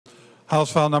House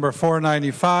File Number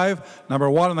 495, number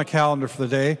 1 on the calendar for the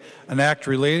day, an act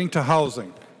relating to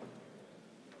housing.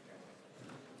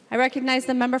 I recognize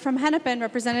the member from Hennepin,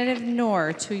 Representative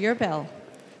Noor, to your bill.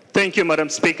 Thank you, Madam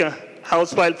Speaker.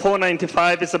 House File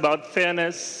 495 is about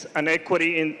fairness and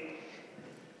equity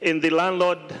in the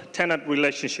landlord-tenant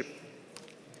relationship.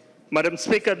 Madam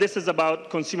Speaker, this is about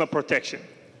consumer protection.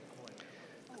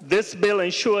 This bill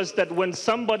ensures that when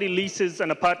somebody leases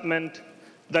an apartment,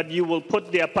 that you will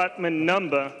put the apartment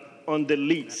number on the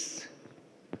lease.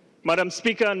 Madam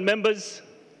Speaker and members,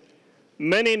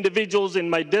 many individuals in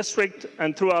my district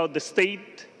and throughout the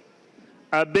state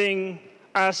are being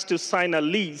asked to sign a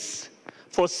lease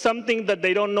for something that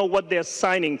they don't know what they're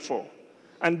signing for,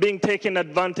 and being taken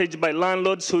advantage by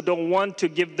landlords who don't want to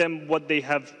give them what they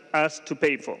have asked to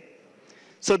pay for.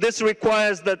 So this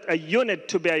requires that a unit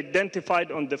to be identified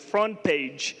on the front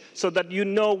page so that you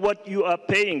know what you are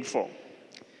paying for.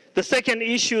 The second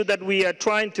issue that we are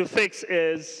trying to fix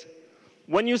is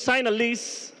when you sign a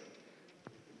lease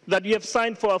that you have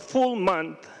signed for a full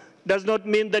month does not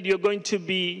mean that you're going to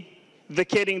be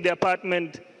vacating the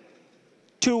apartment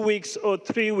 2 weeks or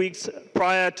 3 weeks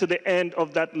prior to the end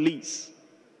of that lease.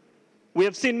 We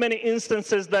have seen many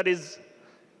instances that is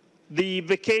the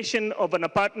vacation of an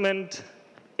apartment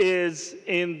is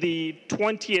in the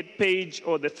 20th page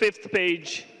or the 5th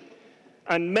page,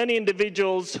 and many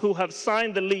individuals who have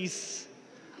signed the lease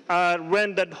are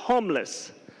rendered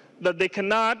homeless, that they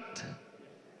cannot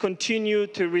continue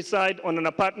to reside on an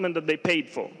apartment that they paid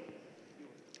for.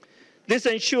 This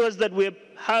ensures that we're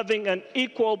having an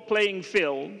equal playing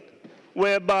field,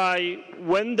 whereby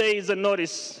when there is a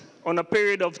notice on a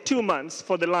period of 2 months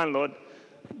for the landlord,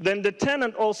 then the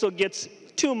tenant also gets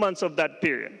 2 months of that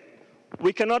period.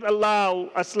 We cannot allow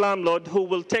a landlord who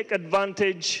will take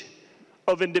advantage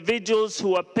of individuals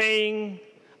who are paying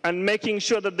and making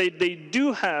sure that they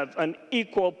do have an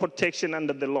equal protection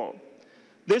under the law.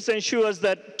 This ensures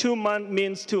that 2 months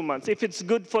means 2 months. If it's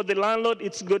good for the landlord,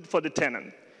 it's good for the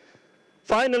tenant.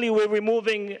 Finally, we're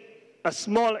removing a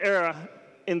small error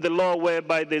in the law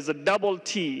whereby there's a double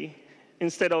T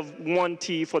instead of one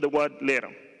T for the word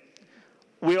later.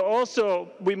 We are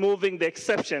also removing the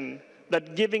exception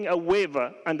that giving a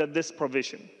waiver under this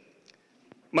provision.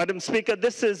 Madam Speaker,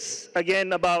 this is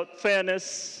again about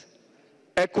fairness,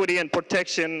 equity, and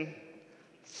protection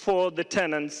for the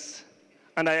tenants,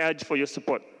 and I urge for your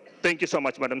support. Thank you so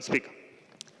much, Madam Speaker.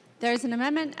 There's an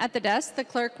amendment at the desk. The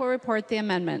clerk will report the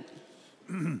amendment.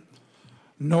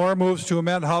 Noor moves to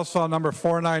amend House File Number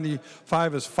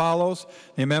 495 as follows.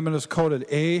 The amendment is coded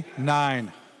A9.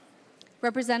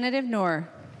 Representative Noor.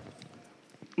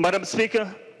 Madam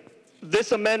Speaker,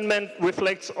 this amendment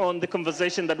reflects on the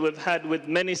conversation that we've had with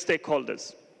many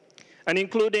stakeholders, and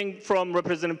including from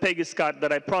Representative Peggy Scott,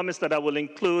 that I promised that I will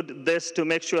include this to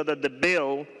make sure that the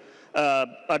bill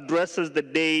addresses the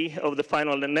day of the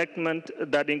final enactment,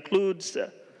 that includes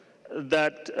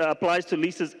that applies to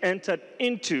leases entered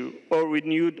into or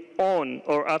renewed on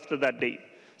or after that date.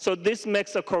 So this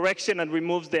makes a correction and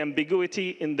removes the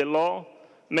ambiguity in the law,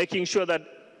 making sure that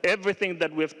everything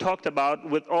that we've talked about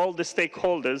with all the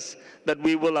stakeholders, that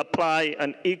we will apply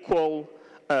an equal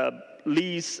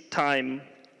lease time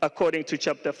according to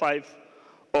Chapter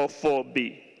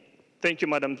 504B. Thank you,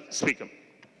 Madam Speaker.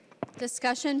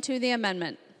 Discussion to the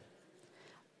amendment.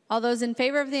 All those in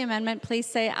favor of the amendment, please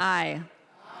say aye. Aye.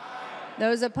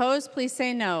 Those opposed, please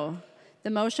say no. The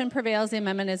motion prevails. The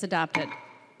amendment is adopted.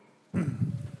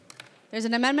 There's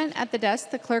an amendment at the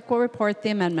desk. The clerk will report the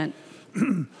amendment.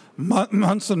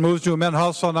 Munson moves to amend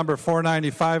House File Number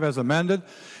 495 as amended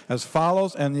as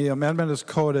follows, and the amendment is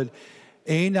coded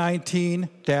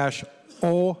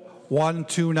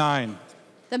A19-0129.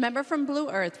 The member from Blue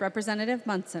Earth, Representative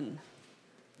Munson.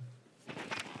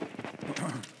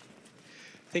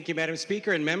 Thank you, Madam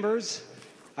Speaker and members.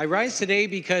 I rise today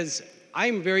because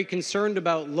I'm very concerned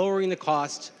about lowering the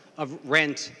cost of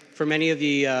rent for many of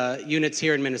the units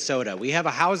here in Minnesota. We have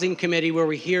a housing committee where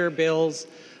we hear bills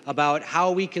about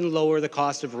how we can lower the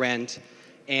cost of rent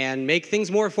and make things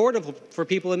more affordable for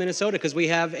people in Minnesota because we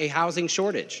have a housing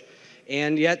shortage.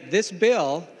 And yet this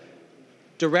bill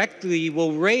directly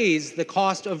will raise the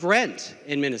cost of rent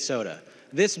in Minnesota.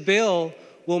 This bill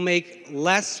will make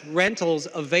less rentals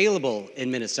available in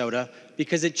Minnesota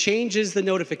because it changes the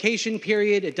notification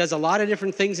period. It does a lot of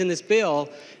different things in this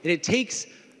bill, and it takes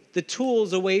the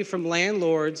tools away from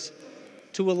landlords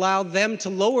to allow them to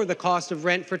lower the cost of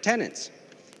rent for tenants.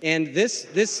 And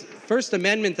this first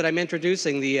amendment that I'm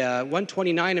introducing, the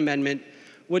 129 amendment,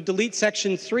 would delete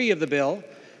Section 3 of the bill,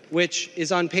 which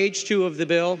is on page 2 of the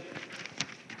bill.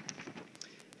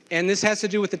 And this has to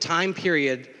do with the time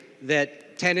period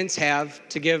that tenants have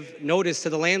to give notice to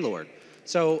the landlord.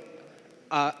 So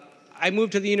I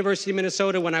moved to the University of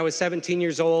Minnesota when I was 17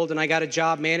 years old, and I got a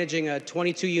job managing a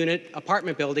 22-unit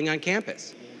apartment building on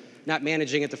campus. Not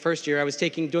managing it the first year, I was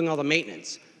doing all the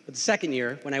maintenance. But the second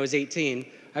year, when I was 18,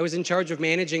 I was in charge of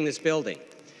managing this building.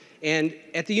 And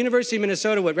at the University of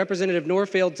Minnesota, what Representative Knorr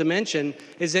failed to mention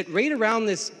is that right around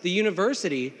the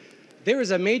university, there is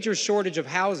a major shortage of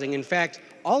housing. In fact,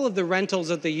 all of the rentals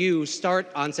at the U start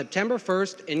on September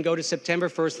 1st and go to September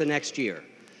 1st the next year.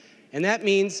 And that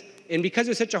means, and because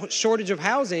there's such a shortage of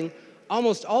housing,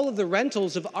 almost all of the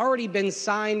rentals have already been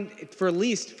signed for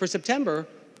leased for September,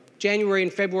 January,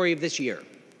 and February of this year.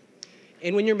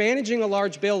 And when you're managing a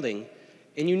large building,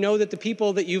 and you know that the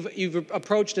people that you've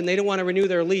approached and they don't want to renew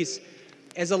their lease,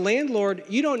 as a landlord,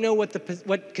 you don't know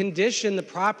what condition the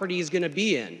property is going to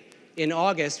be in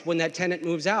August when that tenant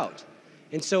moves out.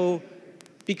 And so,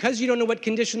 because you don't know what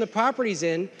condition the property's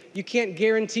in, you can't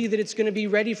guarantee that it's going to be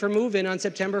ready for move-in on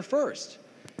September 1st.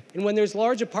 And when there's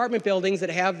large apartment buildings that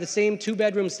have the same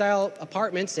two-bedroom style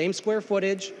apartments, same square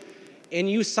footage, and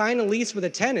you sign a lease with a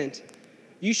tenant,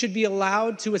 you should be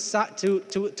allowed to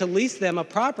lease them a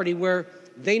property where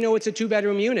they know it's a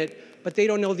two-bedroom unit, but they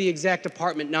don't know the exact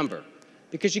apartment number.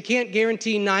 Because you can't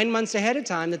guarantee 9 months ahead of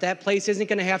time that place isn't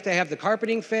going to have the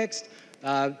carpeting fixed,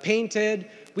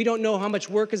 painted. We don't know how much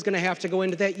work is going to have to go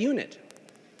into that unit.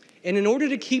 And in order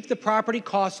to keep the property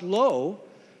costs low,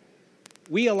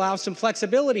 we allow some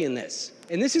flexibility in this.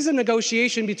 And this is a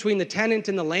negotiation between the tenant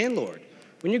and the landlord.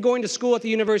 When you're going to school at the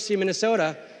University of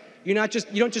Minnesota, you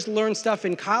don't just learn stuff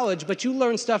in college, but you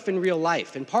learn stuff in real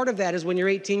life. And part of that is when you're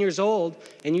 18 years old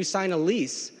and you sign a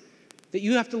lease, that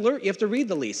you have to read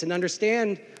the lease and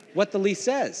understand what the lease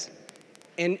says.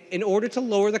 And in order to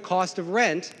lower the cost of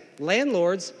rent,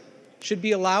 landlords should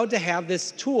be allowed to have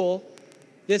this tool,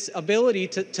 this ability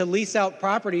to lease out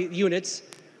property units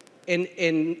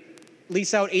and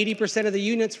lease out 80% of the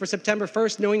units for September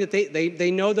 1st, knowing that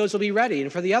they know those will be ready.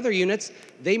 And for the other units,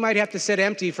 they might have to sit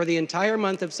empty for the entire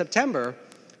month of September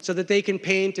so that they can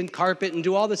paint and carpet and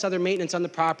do all this other maintenance on the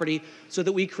property so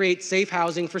that we create safe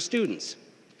housing for students.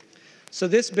 So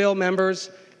this bill, members,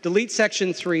 deletes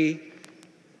Section 3,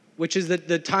 which is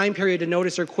the time period to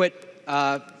notice or quit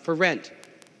for rent.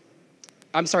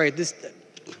 I'm sorry,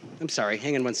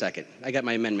 hang on one second. I got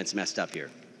my amendments messed up here.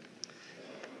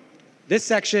 This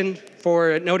section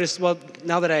for notice, well,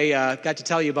 now that I got to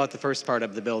tell you about the first part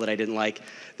of the bill that I didn't like,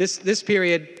 this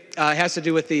period has to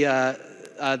do with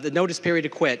the notice period to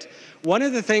quit. One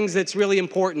of the things that's really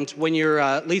important when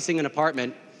you're leasing an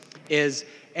apartment is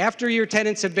after your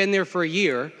tenants have been there for a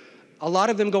year, a lot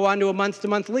of them go on to a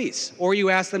month-to-month lease, or you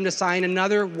ask them to sign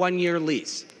another one-year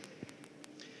lease.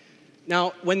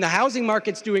 Now, when the housing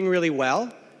market's doing really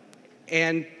well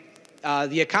and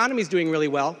the economy's doing really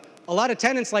well, a lot of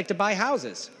tenants like to buy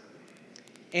houses.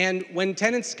 And when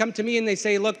tenants come to me and they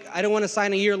say, look, I don't want to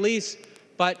sign a year lease,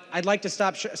 but I'd like to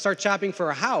start shopping for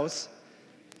a house,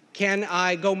 can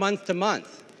I go month to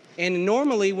month? And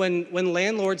normally when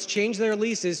landlords change their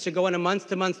leases to go on a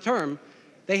month-to-month term,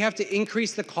 they have to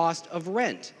increase the cost of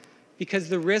rent because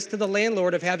the risk to the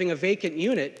landlord of having a vacant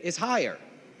unit is higher.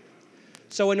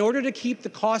 So in order to keep the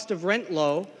cost of rent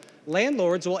low,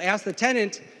 landlords will ask the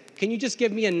tenant, can you just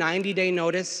give me a 90-day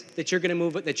notice that you're going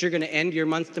to end your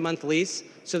month-to-month lease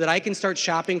so that I can start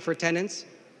shopping for tenants?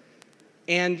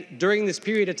 And during this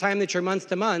period of time that you're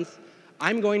month-to-month,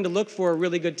 I'm going to look for a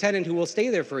really good tenant who will stay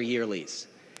there for a year lease.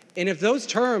 And if those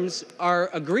terms are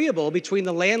agreeable between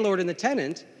the landlord and the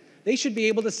tenant, they should be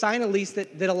able to sign a lease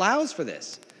that allows for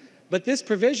this. But this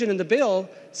provision in the bill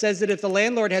says that if the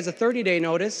landlord has a 30-day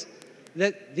notice,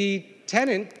 that the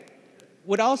tenant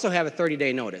would also have a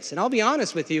 30-day notice. And I'll be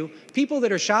honest with you, people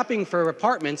that are shopping for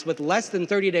apartments with less than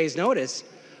 30 days notice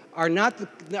are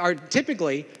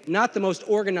typically not the most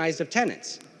organized of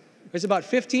tenants. There's about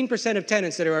 15% of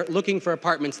tenants that are looking for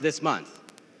apartments this month.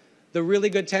 The really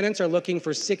good tenants are looking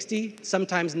for 60,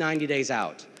 sometimes 90 days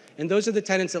out. And those are the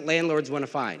tenants that landlords want to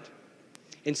find.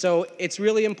 And so it's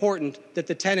really important that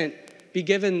the tenant be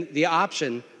given the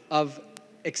option of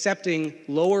accepting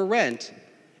lower rent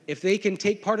if they can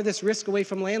take part of this risk away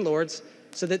from landlords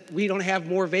so that we don't have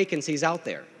more vacancies out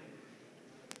there.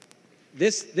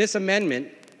 This amendment,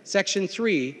 Section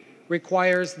 3,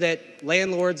 requires that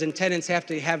landlords and tenants have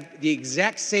to have the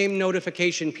exact same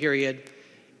notification period,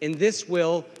 and this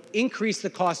will increase the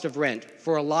cost of rent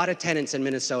for a lot of tenants in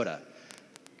Minnesota.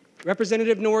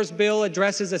 Representative Knorr's bill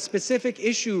addresses a specific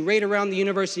issue right around the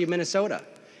University of Minnesota.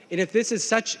 And if this is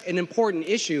such an important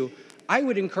issue, I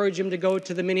would encourage him to go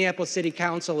to the Minneapolis City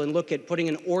Council and look at putting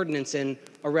an ordinance in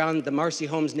around the Marcy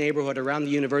Homes neighborhood around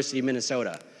the University of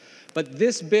Minnesota. but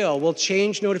this bill will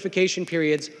change notification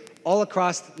periods all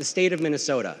across the state of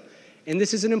Minnesota. And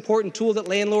this is an important tool that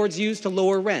landlords use to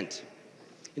lower rent.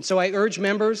 And so I urge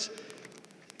members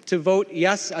to vote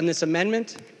yes on this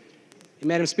amendment. And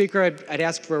Madam Speaker, I'd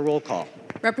ask for a roll call.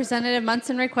 Representative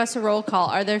Munson requests a roll call.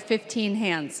 Are there 15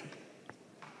 hands?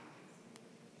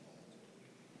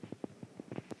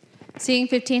 Seeing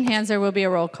 15 hands, there will be a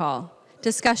roll call.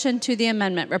 Discussion to the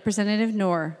amendment. Representative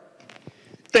Noor.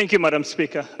 Thank you, Madam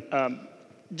Speaker.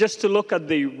 Just to look at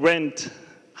the rent,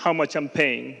 how much I'm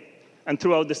paying, and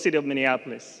throughout the city of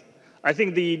Minneapolis. I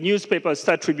think the newspaper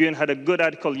Star Tribune had a good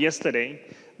article yesterday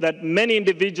that many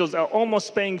individuals are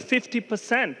almost paying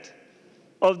 50%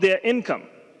 of their income.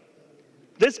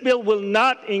 This bill will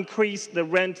not increase the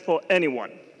rent for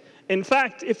anyone. In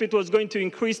fact, if it was going to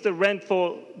increase the rent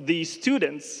for the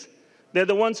students, they're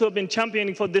the ones who have been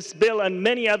championing for this bill, and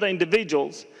many other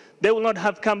individuals, they will not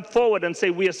have come forward and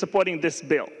say, we are supporting this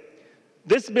bill.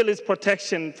 This bill is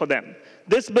protection for them.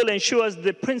 This bill ensures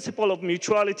the principle of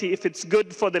mutuality. If it's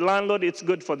good for the landlord, it's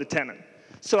good for the tenant.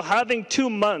 So having 2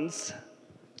 months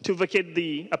to vacate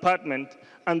the apartment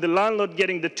and the landlord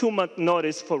getting the 2-month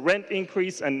notice for rent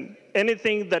increase and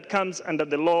anything that comes under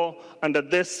the law under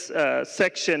this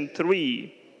section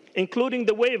 3, including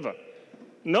the waiver,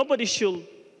 nobody should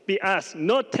be asked,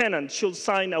 no tenant should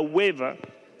sign a waiver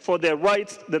for their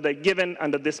rights that are given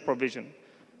under this provision.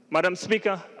 Madam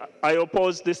Speaker, I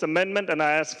oppose this amendment and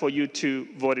I ask for you to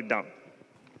vote it down.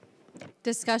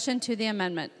 Discussion to the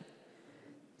amendment.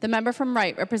 The member from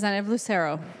Wright, Representative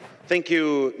Lucero. Thank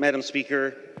you, Madam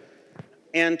Speaker.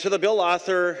 And to the bill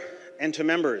author and to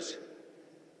members,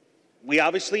 we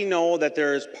obviously know that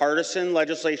there's partisan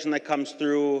legislation that comes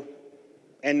through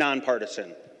and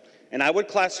nonpartisan. And I would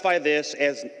classify this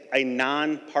as a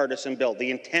nonpartisan bill. The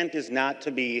intent is not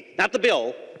to be, not the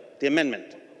bill, the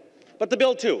amendment, but the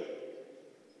bill too.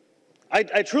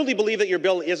 I truly believe that your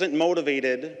bill isn't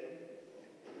motivated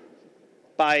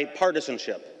by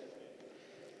partisanship.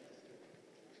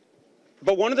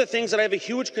 But one of the things that I have a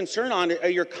huge concern on are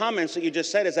your comments that you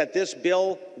just said is that this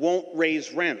bill won't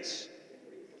raise rents.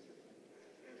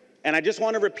 And I just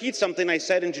want to repeat something I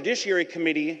said in Judiciary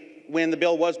Committee when the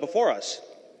bill was before us.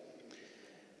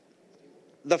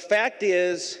 The fact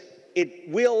is, it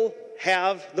will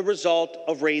have the result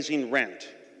of raising rent.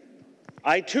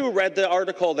 I too read the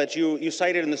article that you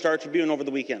cited in the Star Tribune over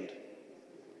the weekend.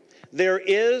 There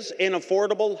is an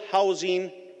affordable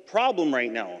housing problem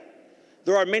right now.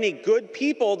 There are many good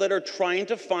people that are trying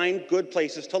to find good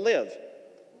places to live.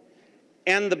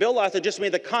 And the bill author just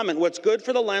made the comment, what's good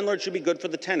for the landlord should be good for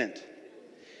the tenant.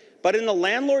 But in the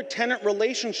landlord-tenant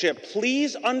relationship,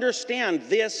 please understand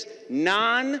this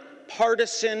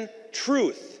non-partisan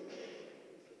truth,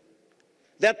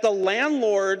 that the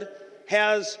landlord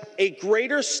has a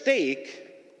greater stake,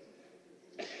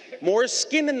 more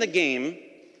skin in the game,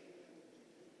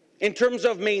 in terms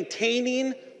of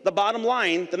maintaining the bottom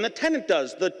line than the tenant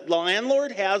does. The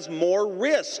landlord has more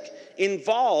risk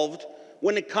involved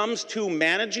when it comes to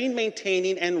managing,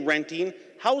 maintaining, and renting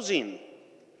housing.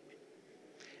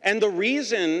 And the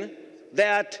reason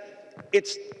that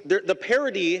the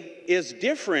parity is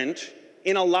different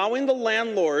in allowing the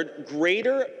landlord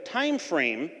greater time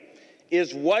frame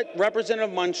is what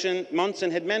Representative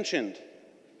Munson had mentioned.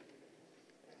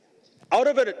 Out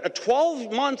of a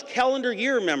 12-month calendar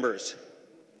year, members,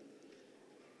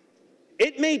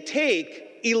 it may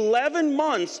take 11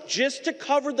 months just to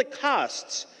cover the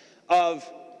costs of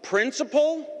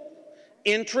principal,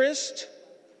 interest,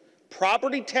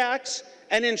 property tax,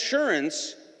 and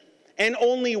insurance, and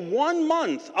only 1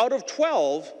 month out of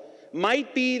 12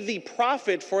 might be the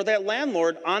profit for that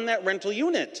landlord on that rental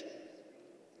unit.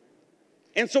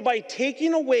 And so by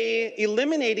taking away,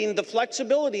 eliminating the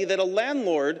flexibility that a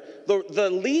landlord, the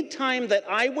lead time that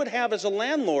I would have as a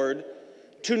landlord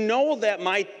to know that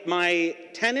my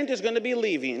tenant is going to be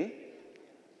leaving,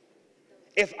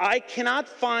 if I cannot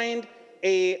find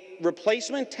a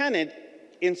replacement tenant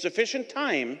in sufficient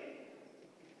time,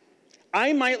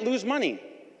 I might lose money.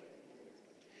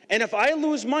 And if I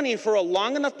lose money for a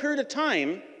long enough period of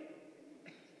time,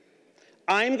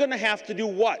 I'm going to have to do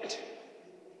what?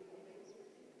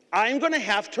 I'm going to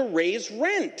have to raise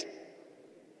rent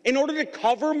in order to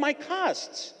cover my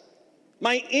costs,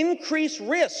 my increased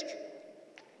risk.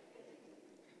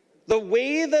 The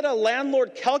way that a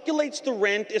landlord calculates the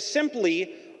rent is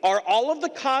simply, are all of the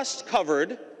costs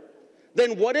covered?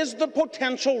 Then what is the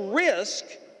potential risk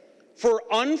for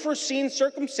unforeseen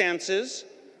circumstances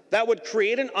that would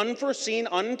create an unforeseen,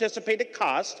 unanticipated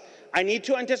cost? I need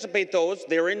to anticipate those.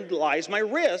 Therein lies my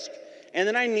risk. And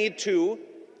then I need to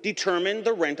determine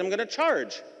the rent I'm going to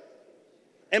charge.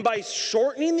 And by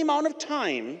shortening the amount of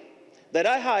time that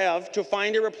I have to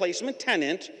find a replacement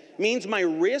tenant means my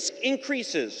risk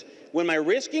increases. When my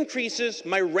risk increases,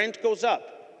 my rent goes up.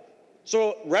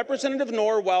 So Representative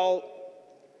Knorr, while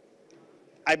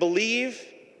I believe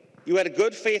you had a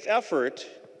good faith effort,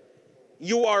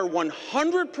 you are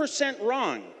 100%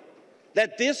 wrong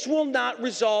that this will not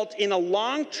result in a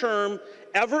long-term,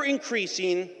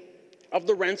 ever-increasing of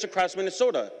the rents across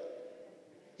Minnesota.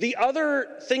 The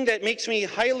other thing that makes me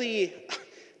highly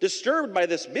disturbed by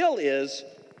this bill is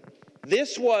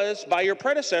this was, by your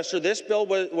predecessor, this bill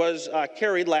was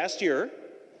carried last year,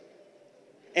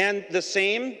 and the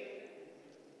same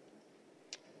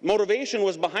motivation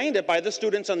was behind it by the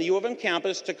students on the U of M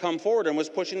campus to come forward and was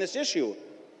pushing this issue.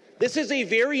 This is a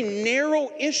very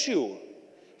narrow issue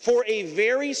for a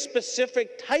very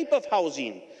specific type of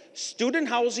housing, student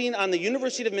housing on the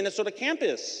University of Minnesota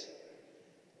campus.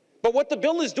 But what the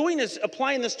bill is doing is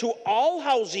applying this to all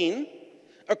housing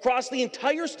across the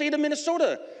entire state of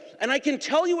Minnesota. And I can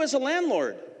tell you as a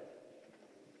landlord,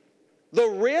 the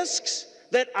risks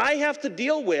that I have to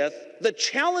deal with, the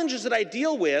challenges that I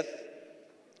deal with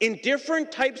in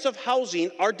different types of housing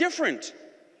are different.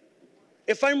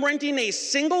 If I'm renting a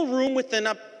single room within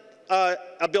a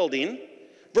building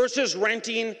versus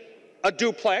renting a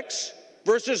duplex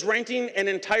versus renting an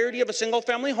entirety of a single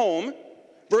family home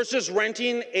versus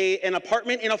renting an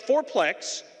apartment in a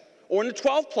fourplex or in a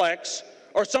 12plex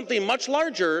or something much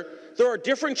larger, there are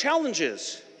different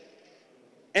challenges.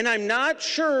 And I'm not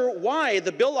sure why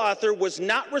the bill author was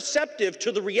not receptive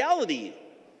to the reality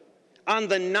on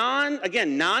the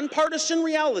nonpartisan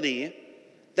reality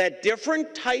that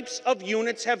different types of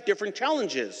units have different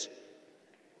challenges.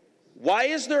 Why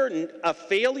is there a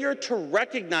failure to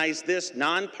recognize this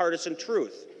nonpartisan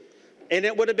truth? And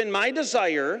it would have been my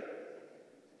desire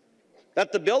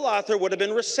that the bill author would have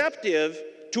been receptive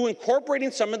to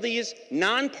incorporating some of these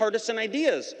nonpartisan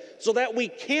ideas so that we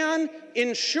can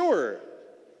ensure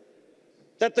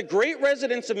that the great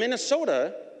residents of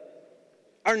Minnesota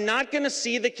are not going to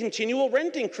see the continual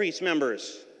rent increase,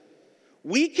 members.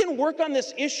 We can work on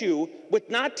this issue with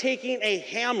not taking a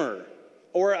hammer,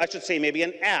 or I should say maybe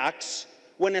an axe,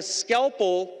 when a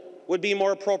scalpel would be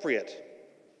more appropriate.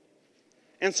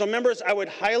 And so, members, I would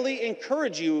highly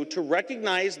encourage you to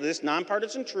recognize this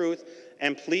nonpartisan truth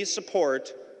and please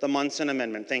support the Munson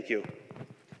amendment. Thank you.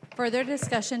 Further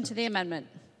discussion to the amendment?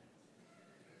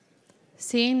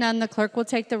 Seeing none, the clerk will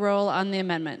take the roll on the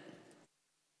amendment.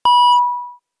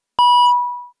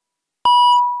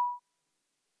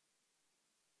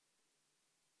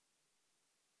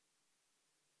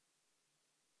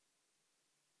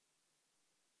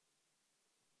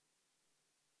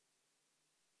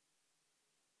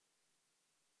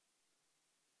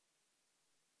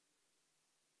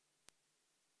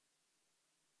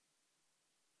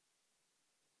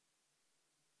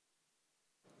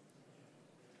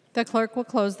 The clerk will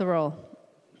close the roll.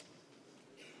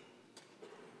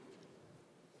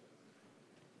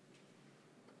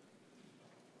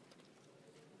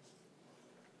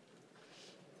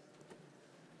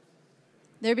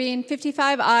 There being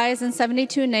 55 ayes and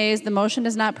 72 nays, the motion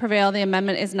does not prevail. The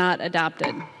amendment is not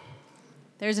adopted.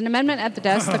 There's an amendment at the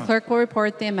desk. The clerk will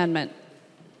report the amendment.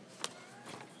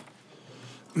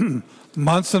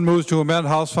 Munson moves to amend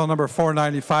House File Number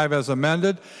 495 as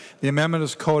amended. The amendment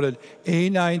is coded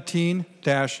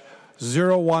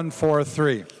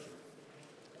A19-0143.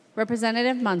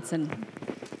 Representative Munson.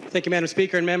 Thank you, Madam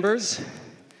Speaker and members.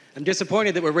 I'm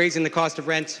disappointed that we're raising the cost of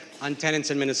rent on tenants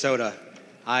in Minnesota.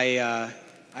 I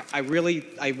really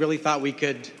thought we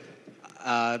could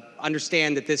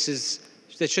understand that this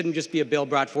shouldn't just be a bill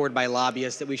brought forward by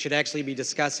lobbyists, that we should actually be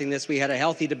discussing this. We had a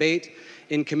healthy debate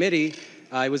in committee.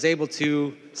 I was able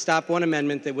to stop one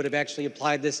amendment that would have actually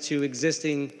applied this to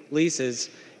existing leases,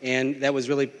 and that was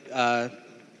really a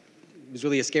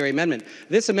scary amendment.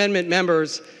 This amendment,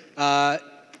 members,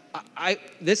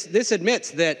 this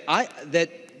admits that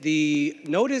the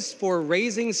notice for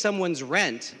raising someone's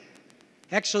rent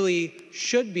actually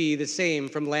should be the same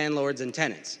from landlords and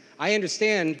tenants. I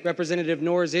understand Representative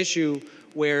Knorr's issue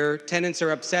where tenants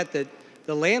are upset that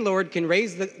the landlord can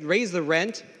raise the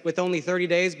rent with only 30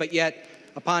 days, but yet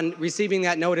upon receiving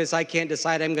that notice, I can't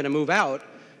decide I'm going to move out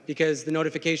because the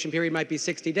notification period might be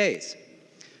 60 days.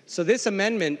 So this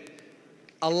amendment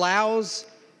allows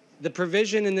the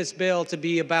provision in this bill to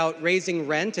be about raising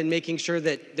rent and making sure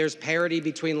that there's parity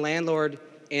between landlord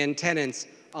and tenants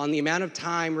on the amount of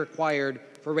time required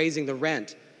for raising the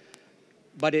rent.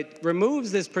 But it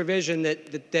removes this provision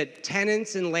that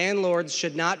tenants and landlords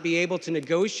should not be able to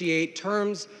negotiate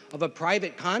terms of a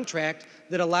private contract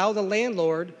that allow the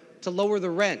landlord to lower the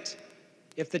rent.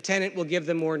 if the tenant will give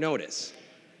them more notice.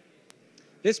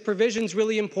 This provision is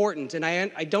really important, and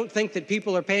I don't think that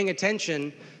people are paying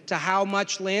attention to how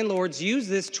much landlords use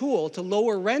this tool to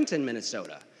lower rent in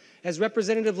Minnesota. As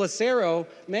Representative Lucero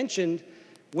mentioned,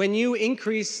 when you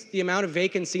increase the amount of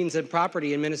vacancies in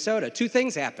property in Minnesota, two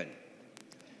things happen.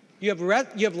 You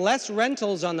have less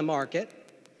rentals on the market,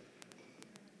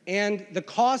 and the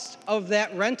cost of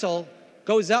that rental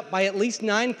goes up by at least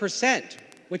 9%,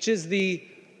 which is the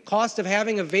cost of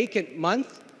having a vacant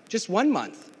month, just 1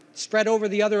 month, spread over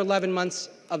the other 11 months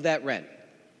of that rent.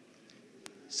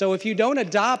 So if you don't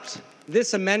adopt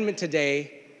this amendment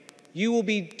today, you will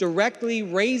be directly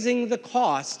raising the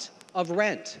cost of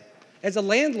rent. As a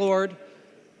landlord,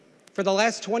 for the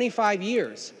last 25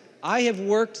 years, I have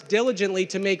worked diligently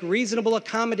to make reasonable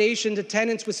accommodation to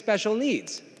tenants with special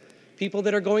needs. People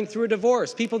that are going through a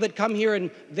divorce, people that come here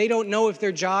and they don't know if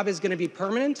their job is going to be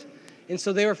permanent, and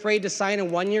so they're afraid to sign a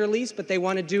one-year lease, but they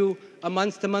want to do a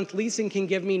month-to-month lease and can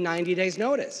give me 90 days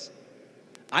notice.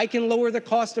 I can lower the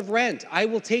cost of rent. I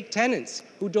will take tenants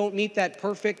who don't meet that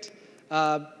perfect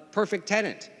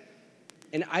tenant.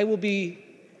 And I will be,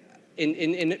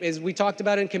 as we talked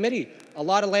about in committee, a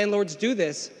lot of landlords do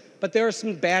this, but there are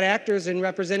some bad actors in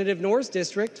Representative Knorr's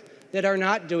district that are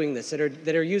not doing this,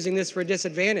 that are using this for a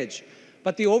disadvantage.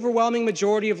 But the overwhelming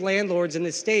majority of landlords in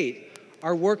the state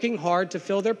are working hard to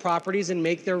fill their properties and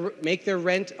make their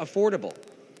rent affordable.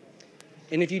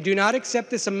 And if you do not accept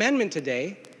this amendment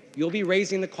today, you'll be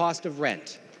raising the cost of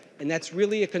rent. And that's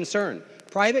really a concern.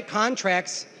 Private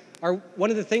contracts are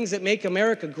one of the things that make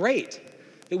America great,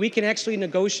 that we can actually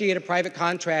negotiate a private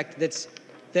contract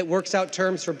that works out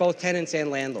terms for both tenants and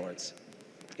landlords.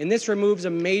 And this removes a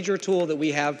major tool that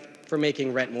we have for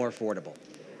making rent more affordable.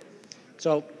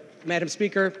 So, Madam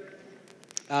Speaker,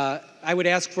 I would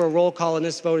ask for a roll call on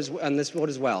this vote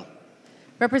as well.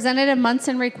 Representative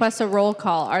Munson requests a roll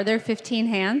call. Are there 15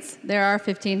 hands? There are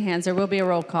 15 hands. There will be a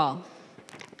roll call.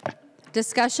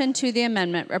 Discussion to the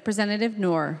amendment. Representative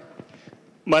Knorr.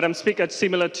 Madam Speaker,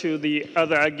 similar to the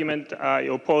other argument, I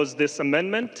oppose this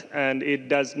amendment, and it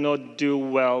does not do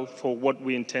well for what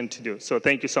we intend to do. So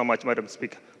thank you so much, Madam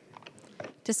Speaker.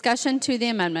 Discussion to the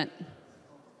amendment.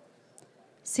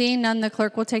 Seeing none, the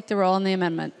clerk will take the roll on the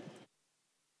amendment.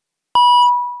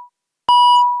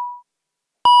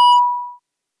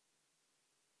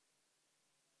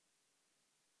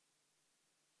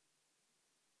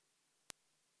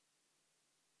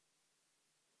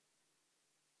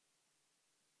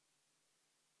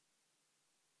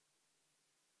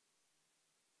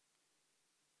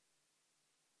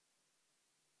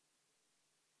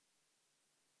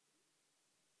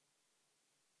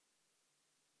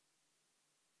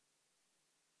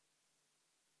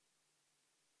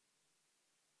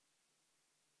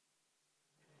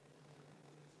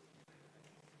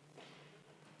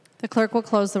 The clerk will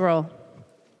close the roll.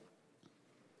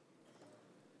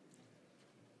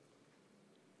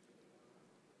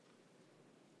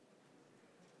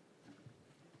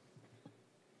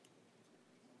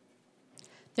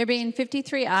 There being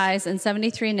 53 ayes and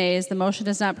 73 nays, the motion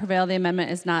does not prevail. The amendment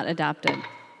is not adopted.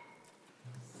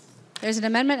 There's an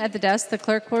amendment at the desk. The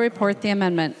clerk will report the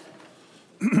amendment.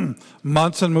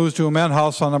 Munson moves to amend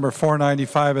House File Number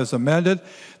 495 as amended.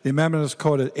 The amendment is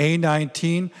coded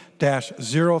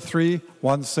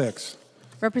A19-0316.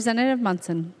 Representative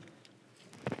Munson.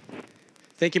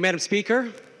 Thank you, Madam Speaker.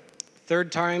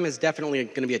 Third time is definitely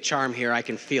going to be a charm here. I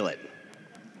can feel it.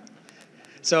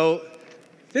 So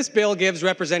this bill gives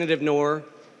Representative Knorr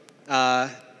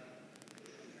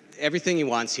everything he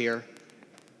wants here,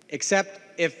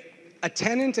 except if a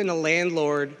tenant and a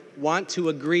landlord want to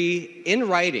agree in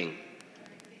writing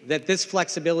that this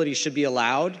flexibility should be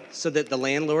allowed so that the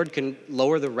landlord can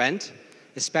lower the rent,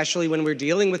 especially when we're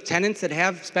dealing with tenants that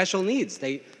have special needs.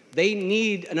 They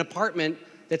need an apartment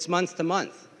that's month to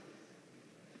month.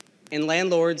 And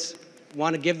landlords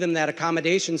want to give them that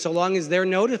accommodation so long as their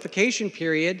notification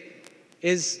period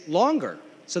is longer,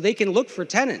 so they can look for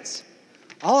tenants.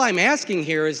 All I'm asking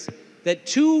here is that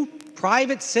two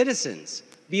private citizens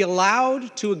be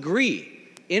allowed to agree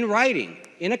in writing,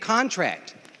 in a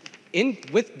contract,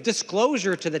 with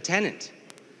disclosure to the tenant,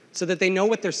 so that they know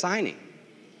what they're signing.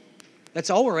 That's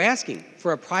all we're asking,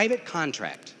 for a private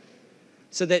contract,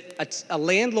 so that a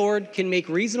landlord can make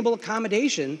reasonable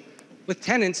accommodation with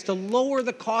tenants to lower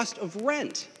the cost of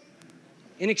rent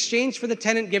in exchange for the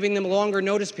tenant giving them a longer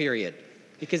notice period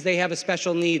because they have a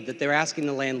special need that they're asking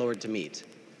the landlord to meet.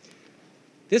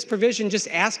 This provision just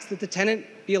asks that the tenant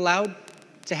be allowed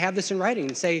to have this in writing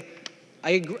and say,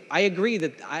 I agree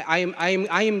that I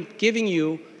am giving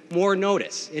you more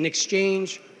notice in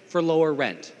exchange for lower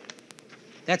rent.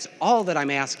 That's all that I'm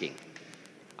asking.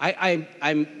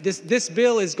 This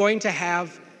bill is going to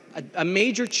have a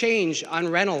major change on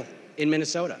rental in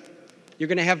Minnesota. You're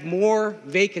going to have more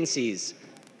vacancies,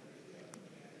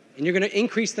 and you're going to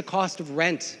increase the cost of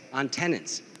rent on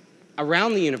tenants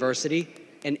around the university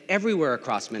and everywhere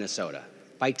across Minnesota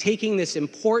by taking this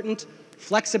important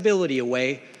flexibility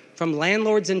away from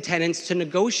landlords and tenants to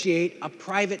negotiate a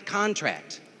private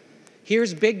contract.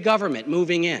 Here's big government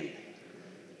moving in.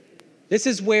 This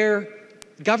is where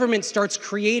government starts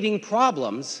creating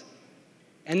problems,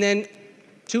 and then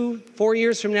 2-4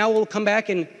 years from now, we'll come back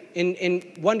and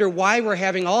wonder why we're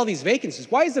having all these vacancies.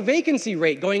 Why is the vacancy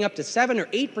rate going up to 7 or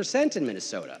 8% in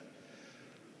Minnesota?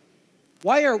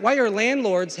 Why are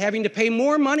landlords having to pay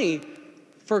more money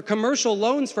for commercial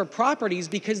loans for properties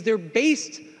because they're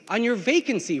based on your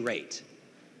vacancy rate?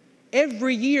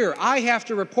 Every year, I have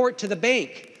to report to the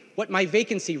bank what my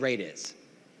vacancy rate is.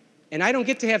 And I don't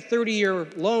get to have 30-year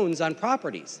loans on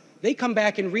properties. They come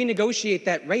back and renegotiate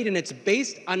that rate, and it's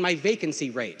based on my vacancy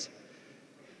rate.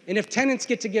 And if tenants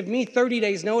get to give me 30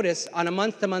 days notice on a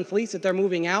month-to-month lease that they're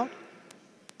moving out,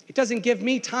 it doesn't give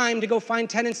me time to go find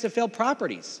tenants to fill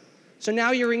properties. So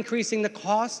now you're increasing the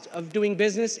cost of doing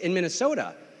business in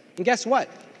Minnesota. And guess what?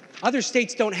 Other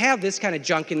states don't have this kind of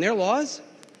junk in their laws.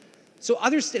 So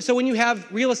when you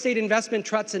have real estate investment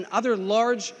trusts and other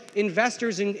large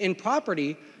investors in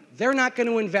property, they're not going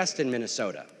to invest in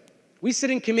Minnesota. We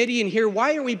sit in committee and hear,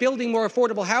 why are we building more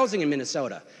affordable housing in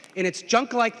Minnesota? And it's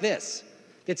junk like this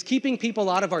that's keeping people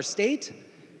out of our state,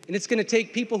 and it's going to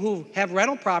take people who have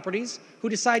rental properties who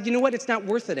decide, you know what, it's not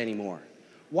worth it anymore.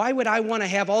 Why would I want to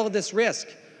have all of this risk?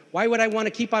 Why would I want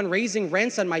to keep on raising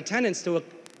rents on my tenants to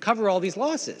cover all these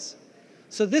losses?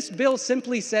 So this bill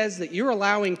simply says that you're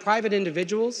allowing private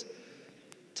individuals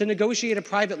to negotiate a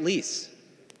private lease,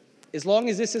 as long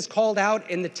as this is called out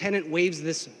and the tenant waives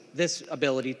this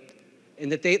ability,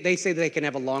 and that they say that they can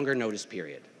have a longer notice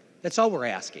period. That's all we're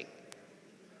asking.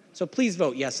 So please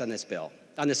vote yes on this bill,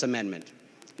 on this amendment.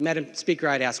 Madam Speaker,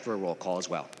 I'd ask for a roll call as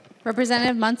well.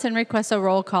 Representative Munson requests a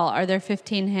roll call. Are there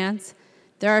 15 hands?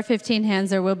 There are 15 hands.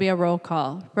 There will be a roll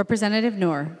call. Representative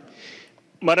Noor.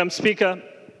 Madam Speaker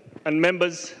and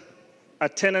members, a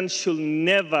tenant should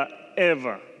never,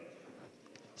 ever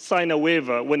sign a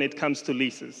waiver when it comes to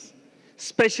leases,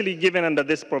 especially given under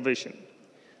this provision.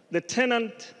 The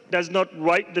tenant does not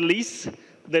write the lease,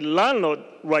 the landlord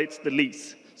writes the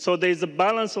lease. So there's a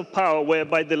balance of power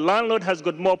whereby the landlord has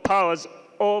got more powers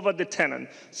over the tenant.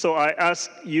 So I ask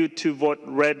you to vote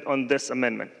red on this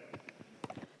amendment.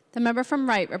 The member from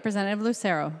Wright, Representative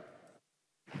Lucero.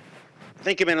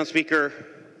 Thank you, Madam Speaker.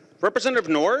 Representative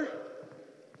Noor,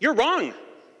 you're wrong.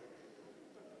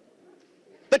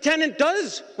 The tenant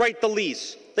does write the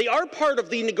lease. They are part of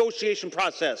the negotiation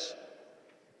process.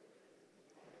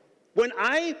 When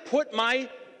I put my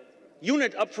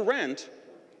unit up for rent,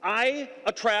 I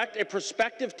attract a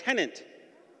prospective tenant.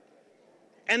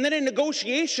 And then a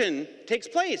negotiation takes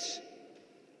place.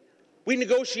 We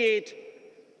negotiate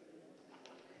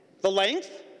the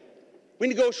length, we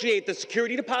negotiate the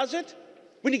security deposit,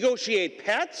 we negotiate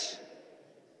pets,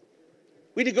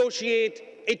 we negotiate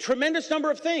a tremendous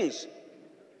number of things.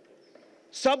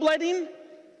 Subletting,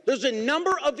 there's a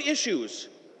number of issues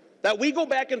that we go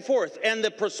back and forth, and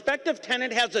the prospective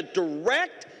tenant has a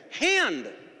direct hand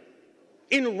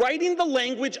in writing the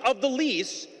language of the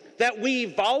lease that we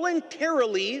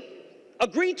voluntarily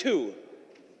agree to.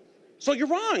 So you're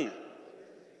wrong.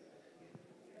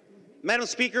 Madam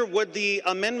Speaker, would the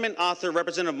amendment author,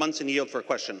 Representative Munson, yield for a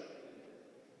question?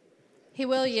 He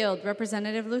will yield.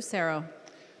 Representative Lucero.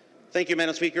 Thank you,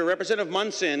 Madam Speaker. Representative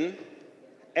Munson,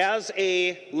 as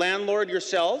a landlord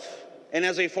yourself and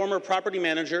as a former property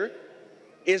manager,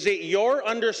 is it your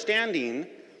understanding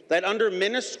that under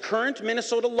current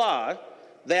Minnesota law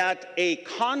that a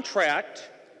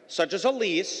contract, such as a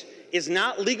lease, is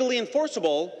not legally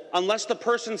enforceable unless the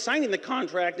person signing the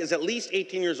contract is at least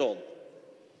 18 years old?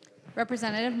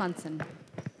 Representative Munson.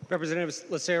 Representative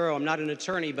Lucero, I'm not an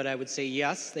attorney, but I would say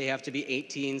yes, they have to be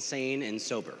 18, sane, and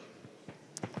sober.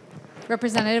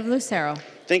 Representative Lucero.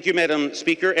 Thank you, Madam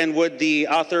Speaker. And would the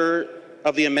author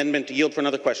of the amendment yield for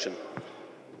another question?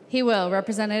 He will.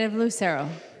 Representative Lucero.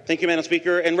 Thank you, Madam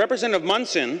Speaker. And Representative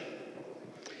Munson,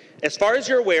 as far as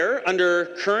you're aware,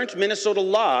 under current Minnesota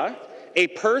law, a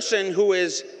person who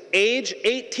is age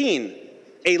 18,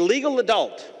 a legal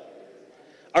adult,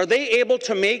 are they able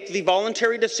to make the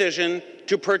voluntary decision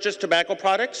to purchase tobacco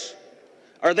products?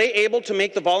 Are they able to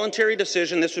make the voluntary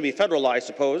decision, this would be federal law, I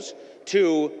suppose,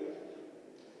 to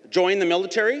join the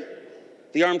military,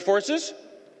 the armed forces?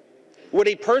 Would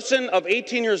a person of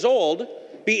 18 years old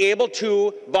be able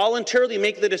to voluntarily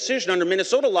make the decision under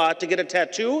Minnesota law to get a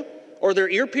tattoo or their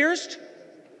ear pierced?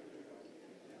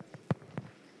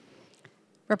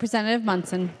 Representative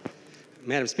Munson.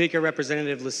 Madam Speaker,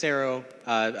 Representative Lucero,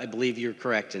 I believe you're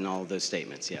correct in all of those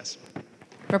statements, yes.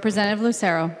 Representative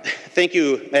Lucero. Thank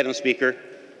you, Madam Speaker.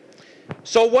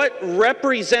 So what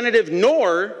Representative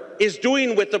Knorr is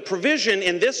doing with the provision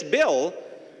in this bill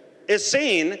is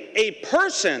saying a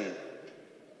person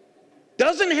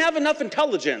doesn't have enough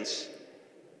intelligence.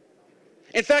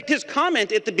 In fact, his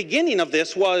comment at the beginning of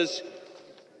this was,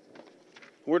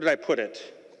 where did I put it?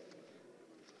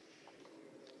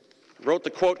 Wrote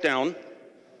the quote down,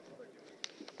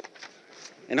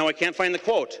 and now I can't find the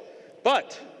quote.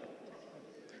 But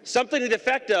something to the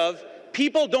effect of,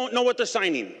 people don't know what they're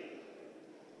signing.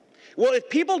 Well, if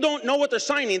people don't know what they're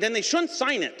signing, then they shouldn't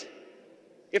sign it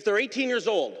if they're 18 years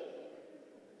old.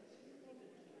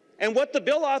 And what the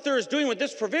bill author is doing with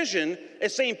this provision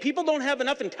is saying people don't have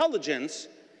enough intelligence,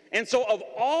 and so of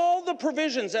all the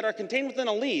provisions that are contained within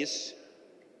a lease,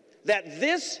 that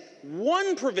this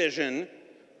one provision,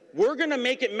 we're going to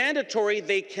make it mandatory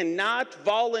they cannot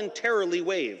voluntarily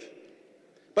waive.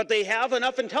 But they have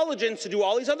enough intelligence to do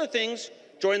all these other things,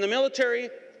 join the military,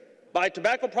 buy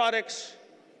tobacco products,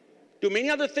 do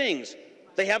many other things.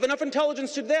 They have enough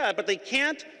intelligence to do that, but they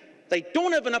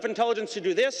don't have enough intelligence to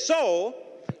do this, so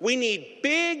we need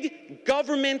big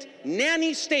government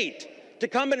nanny state to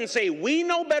come in and say, we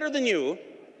know better than you,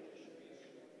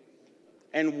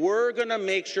 and we're going to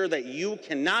make sure that you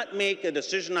cannot make a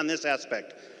decision on this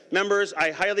aspect. Members,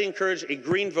 I highly encourage a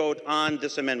green vote on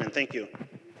this amendment. Thank you.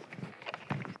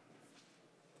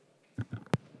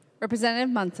 Representative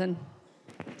Munson.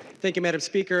 Thank you, Madam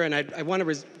Speaker, and I want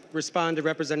to respond to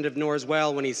Representative Knorr as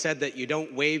well when he said that you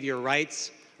don't waive your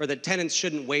rights, or that tenants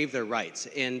shouldn't waive their rights.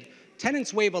 And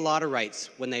tenants waive a lot of rights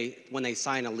when they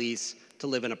sign a lease to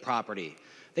live in a property.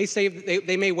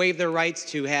 They may waive their rights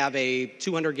to have a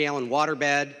 200-gallon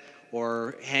waterbed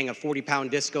or hang a 40-pound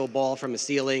disco ball from a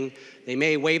ceiling. They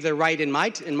may waive their right in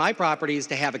my properties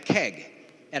to have a keg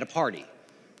at a party,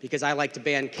 because I like to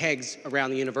ban kegs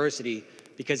around the university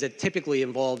because it typically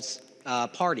involves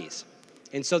parties.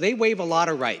 And so they waive a lot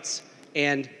of rights.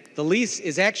 And the lease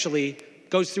is actually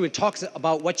goes through and talks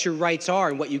about what your rights are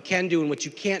and what you can do and what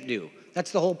you can't do.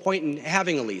 That's the whole point in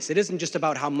having a lease. It isn't just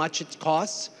about how much it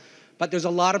costs, but there's a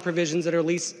lot of provisions that are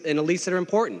in a lease that are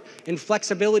important. And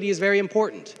flexibility is very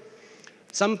important.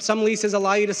 Some leases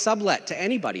allow you to sublet to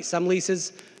anybody. Some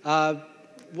leases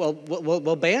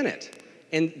will ban it.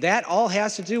 And that all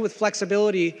has to do with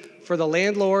flexibility for the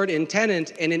landlord and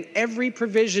tenant, and in every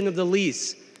provision of the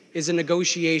lease is a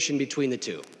negotiation between the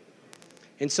two.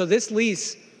 And so this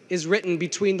lease is written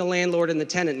between the landlord and the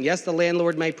tenant. And yes, the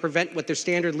landlord might prevent what their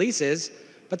standard lease is,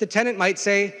 but the tenant might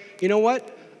say, you know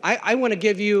what, I want to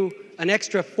give you an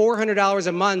extra $400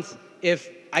 a month if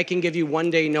I can give you 1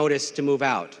 day notice to move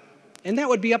out. And that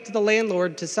would be up to the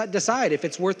landlord to decide if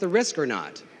it's worth the risk or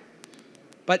not.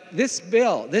 But this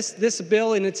bill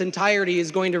in its entirety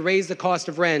is going to raise the cost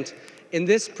of rent, and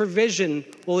this provision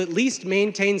will at least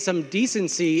maintain some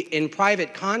decency in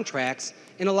private contracts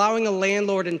in allowing a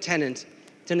landlord and tenant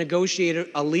to negotiate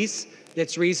a lease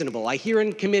that's reasonable. I hear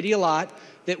in committee a lot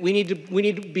that we need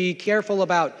to be careful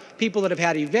about people that have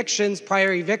had evictions,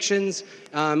 prior evictions.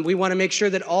 We want to make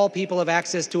sure that all people have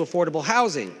access to affordable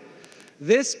housing.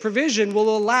 This provision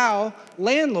will allow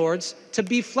landlords to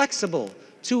be flexible,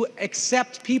 to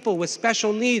accept people with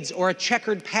special needs or a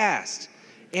checkered past.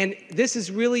 And this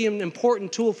is really an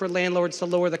important tool for landlords to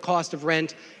lower the cost of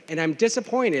rent. And I'm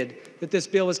disappointed that this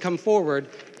bill has come forward.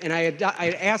 And I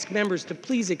ask members to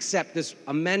please accept this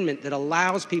amendment that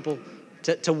allows people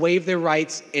to waive their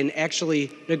rights and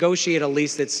actually negotiate a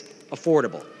lease that's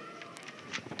affordable.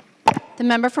 The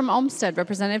member from Olmsted,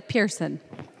 Representative Pearson.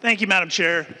 Thank you, Madam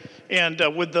Chair. And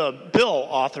would the bill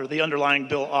author, the underlying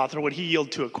bill author, would he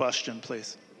yield to a question,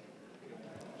 please?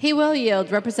 He will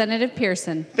yield. Representative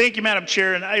Pearson. Thank you, Madam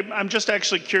Chair. And I'm just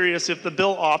actually curious if the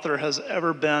bill author has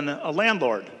ever been a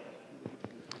landlord.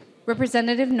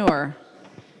 Representative Knorr.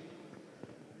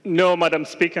 No, Madam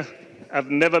Speaker. I've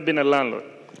never been a landlord.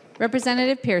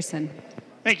 Representative Pearson.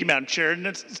 Thank you, Madam Chair. And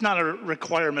it's not a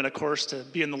requirement, of course, to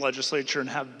be in the legislature and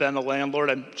have been a landlord.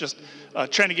 I'm just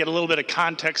trying to get a little bit of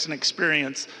context and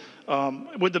experience.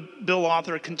 Would the bill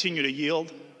author continue to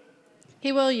yield?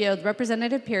 He will yield.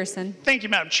 Representative Pearson. Thank you,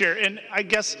 Madam Chair. And I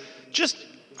guess just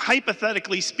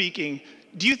hypothetically speaking,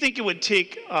 do you think it would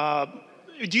take,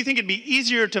 do you think it'd be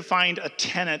easier to find a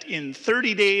tenant in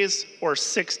 30 days or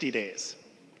 60 days?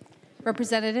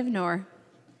 Representative Knorr.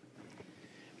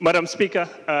 Madam Speaker,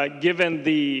 given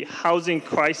the housing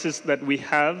crisis that we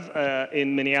have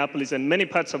in Minneapolis and many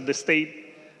parts of the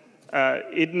state,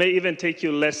 It may even take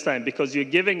you less time because you're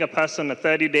giving a person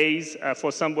 30 days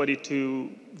for somebody to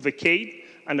vacate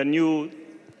and a new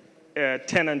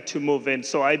tenant to move in.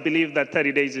 So I believe that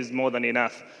 30 days is more than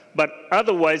enough. But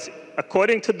otherwise,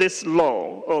 according to this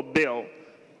law or bill,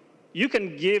 you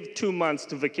can give 2 months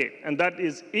to vacate, and that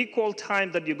is equal time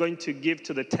that you're going to give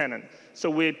to the tenant. So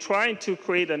we're trying to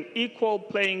create an equal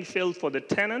playing field for the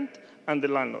tenant and the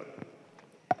landlord.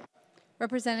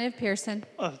 Representative Pearson.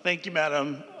 Thank you,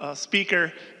 Madam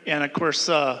Speaker. And of course,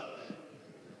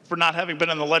 for not having been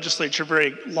in the legislature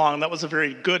very long, that was a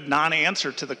very good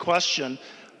non-answer to the question.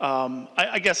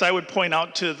 I guess I would point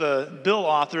out to the bill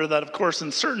author that, of course,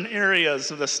 in certain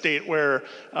areas of the state where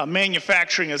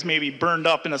manufacturing is maybe burned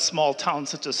up in a small town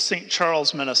such as St.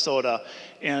 Charles, Minnesota,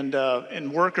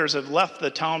 and workers have left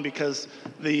the town because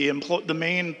the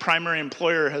main primary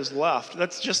employer has left.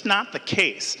 That's just not the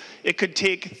case. It could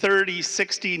take 30,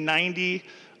 60, 90,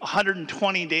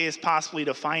 120 days possibly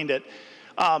to find it.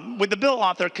 Would the bill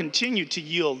author continue to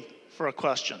yield for a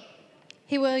question?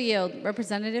 He will yield.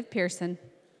 Representative Pearson.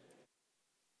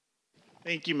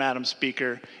 Thank you, Madam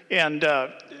Speaker. And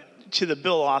to the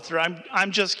bill author,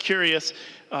 I'm just curious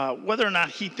whether or not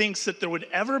he thinks that there would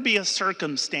ever be a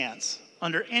circumstance,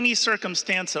 under any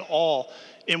circumstance at all,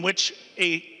 in which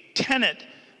a tenant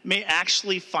may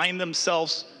actually find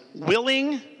themselves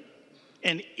willing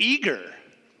and eager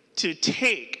to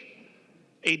take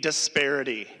a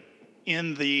disparity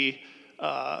in the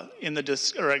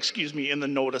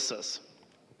notices.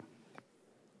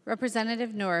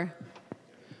 Representative Noor.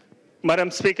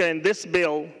 Madam Speaker, in this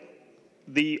bill,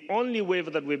 the only waiver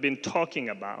that we've been talking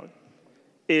about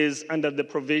is under the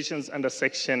provisions under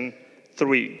Section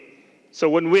 3. So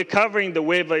when we're covering the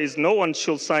waiver is no one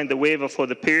should sign the waiver for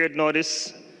the period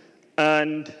notice,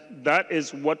 and that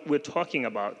is what we're talking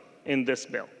about in this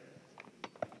bill.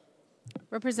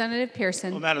 Representative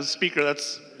Pearson. Well, Madam Speaker,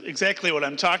 that's exactly what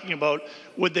I'm talking about.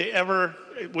 Would they ever,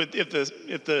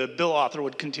 if the bill author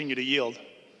would continue to yield?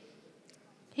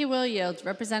 He will yield.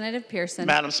 Representative Pearson.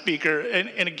 Madam Speaker,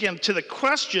 and again, to the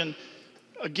question,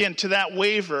 again, to that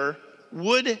waiver,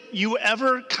 would you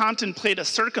ever contemplate a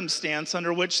circumstance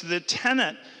under which the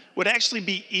tenant would actually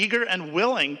be eager and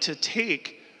willing to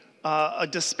take a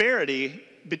disparity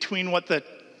between what the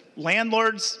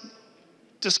landlord's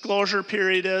disclosure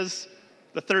period is,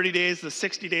 the 30 days, the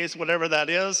 60 days, whatever that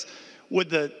is? Would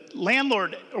the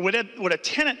landlord, or would a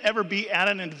tenant ever be at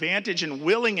an advantage and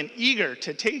willing and eager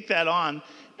to take that on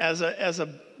as a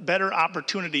better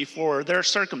opportunity for their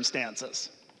circumstances?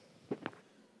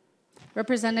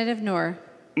 Representative Noor.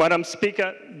 Madam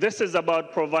Speaker, this is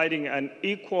about providing an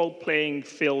equal playing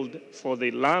field for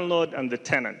the landlord and the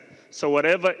tenant. So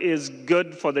whatever is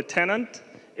good for the tenant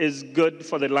is good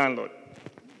for the landlord.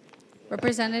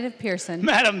 Representative Pearson.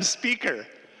 Madam Speaker,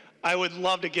 I would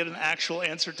love to get an actual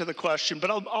answer to the question, but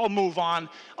I'll move on.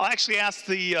 I'll actually ask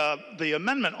the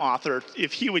amendment author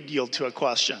if he would yield to a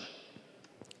question.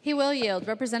 He will yield.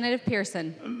 Representative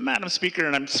Pearson. Madam Speaker,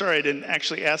 and I'm sorry I didn't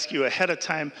actually ask you ahead of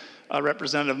time,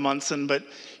 Representative Munson, but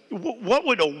what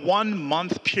would a 1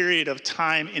 month period of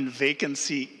time in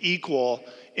vacancy equal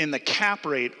in the cap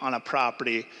rate on a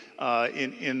property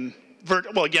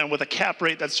well, again, with a cap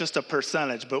rate, that's just a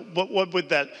percentage, but what would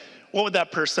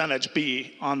that percentage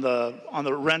be on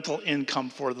the rental income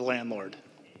for the landlord?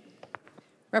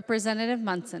 Representative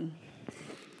Munson.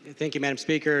 Thank you, Madam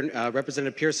Speaker.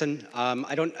 Representative Pearson,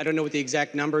 I don't know what the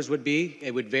exact numbers would be.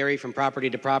 It would vary from property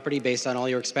to property based on all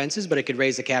your expenses, but it could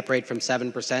raise the cap rate from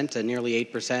 7% to nearly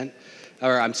 8%,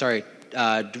 or I'm sorry,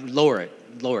 lower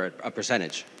it a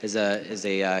percentage for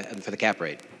the cap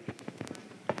rate.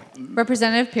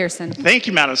 Representative Pearson. Thank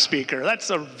you, Madam Speaker. That's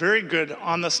a very good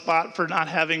on the spot for not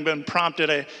having been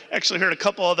prompted. I actually heard a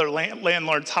couple other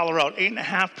landlords holler out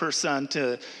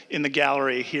 8.5% in the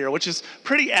gallery here, which is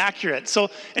pretty accurate. So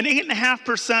an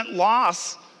 8.5%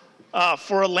 loss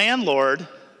for a landlord,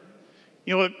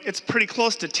 you know, it's pretty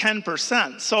close to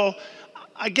 10%. So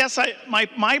I guess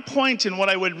my point and what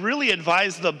I would really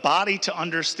advise the body to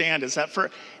understand is that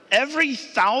for every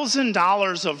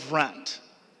 $1,000 of rent,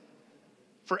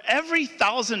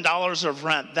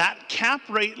 that cap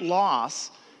rate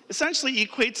loss essentially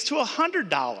equates to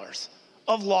 $100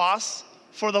 of loss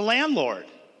for the landlord.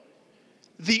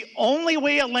 The only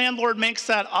way a landlord makes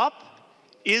that up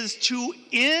is to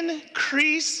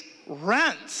increase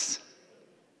rents.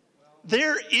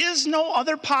 There is no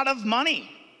other pot of money.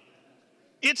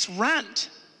 It's rent.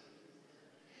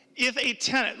 If a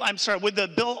tenant, I'm sorry, would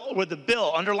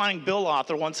the underlying bill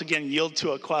author once again yield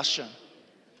to a question?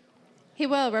 He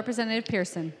will. Representative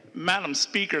Pearson. Madam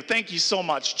Speaker, thank you so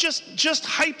much. Just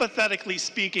hypothetically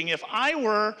speaking, if I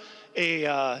were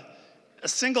a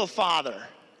single father,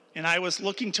 and I was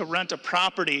looking to rent a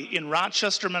property in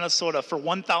Rochester, Minnesota for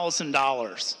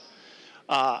 $1,000.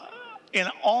 And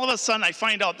all of a sudden I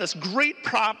find out this great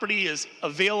property is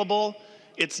available.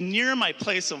 It's near my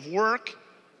place of work,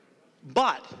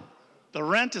 but the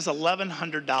rent is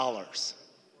 $1,100.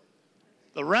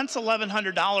 The rent's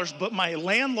 $1,100, but my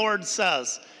landlord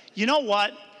says, you know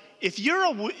what? If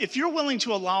you're willing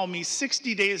to allow me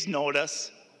 60 days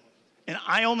notice, and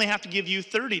I only have to give you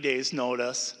 30 days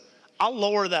notice, I'll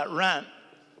lower that rent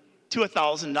to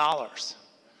 $1,000.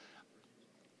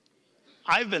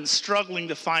 I've been struggling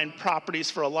to find properties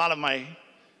for a lot of my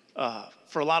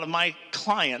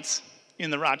clients in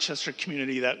the Rochester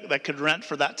community that could rent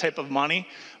for that type of money.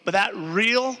 But that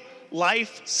real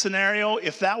life scenario,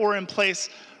 if that were in place,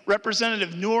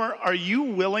 Representative Noor, are you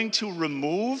willing to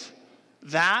remove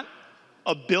that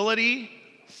ability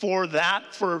for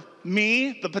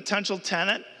me, the potential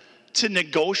tenant, to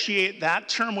negotiate that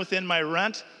term within my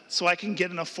rent so I can get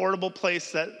an affordable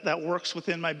place that works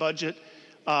within my budget,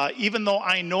 even though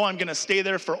I know I'm going to stay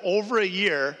there for over a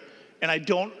year and I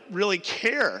don't really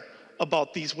care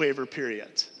about these waiver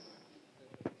periods?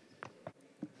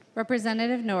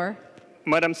 Representative Noor.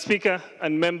 Madam Speaker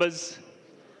and members,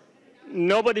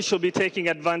 nobody should be taking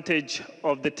advantage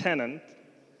of the tenant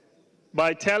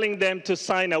by telling them to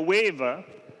sign a waiver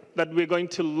that we're going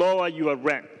to lower your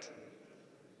rent.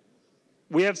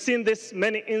 We have seen this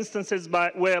many instances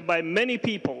whereby many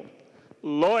people,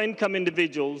 low-income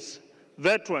individuals,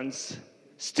 veterans,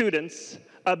 students,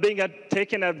 are being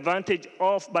taken advantage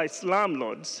of by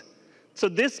slumlords. So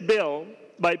this bill,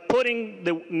 by putting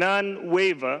the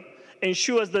non-waiver,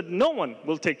 ensures that no one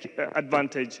will take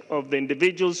advantage of the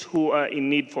individuals who are in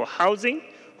need for housing,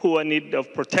 who are in need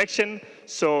of protection.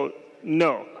 So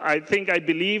no, I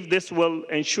believe this will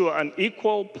ensure an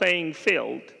equal playing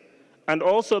field, and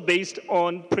also based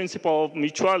on principle of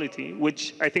mutuality,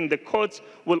 which I think the courts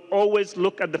will always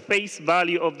look at the face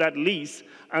value of that lease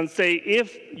and say,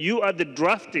 if you are the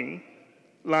drafting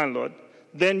landlord,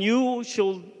 then you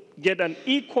should get an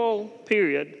equal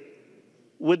period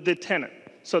with the tenant.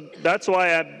 So that's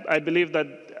why I believe that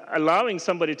allowing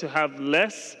somebody to have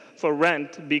less for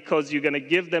rent because you're going to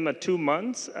give them a 2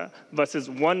 months versus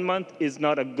 1 month is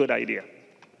not a good idea.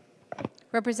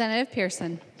 Representative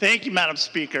Pearson. Thank you, Madam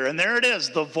Speaker. And there it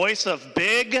is, the voice of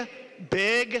big,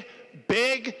 big,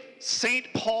 big St.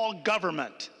 Paul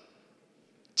government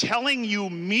telling you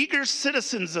meager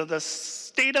citizens of the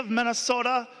state of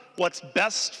Minnesota what's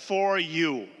best for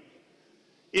you.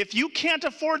 If you can't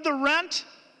afford the rent,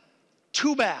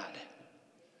 too bad.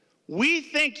 We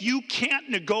think you can't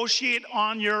negotiate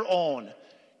on your own.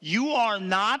 You are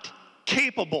not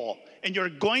capable, and you're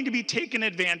going to be taken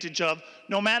advantage of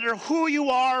no matter who you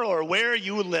are or where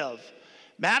you live.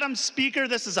 Madam Speaker,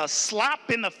 this is a slap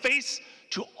in the face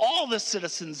to all the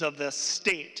citizens of this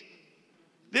state.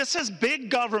 This is big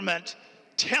government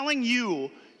telling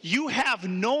you you have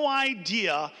no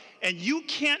idea and you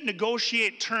can't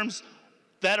negotiate terms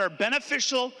that are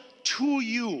beneficial to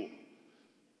you.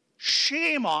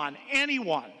 Shame on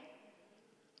anyone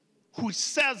who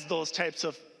says those types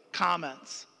of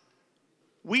comments.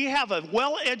 We have a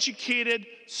well-educated,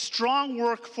 strong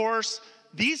workforce.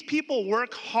 These people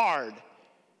work hard.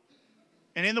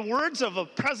 And in the words of a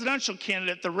presidential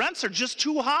candidate, the rents are just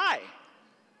too high.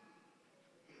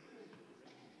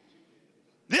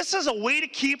 This is a way to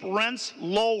keep rents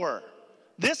lower.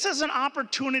 This is an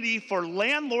opportunity for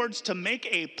landlords to make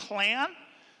a plan.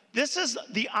 This is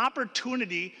the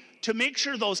opportunity to make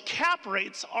sure those cap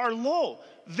rates are low.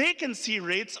 Vacancy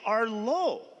rates are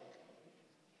low.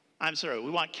 I'm sorry, we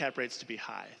want cap rates to be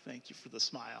high. Thank you for the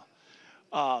smile.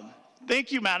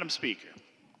 Thank you, Madam Speaker.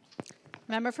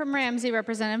 Member from Ramsey,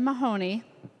 Representative Mahoney.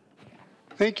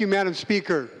 Thank you, Madam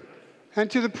Speaker.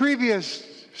 And to the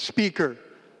previous speaker,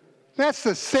 that's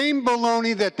the same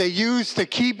baloney that they used to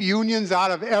keep unions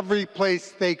out of every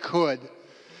place they could.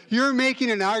 You're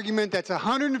making an argument that's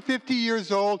 150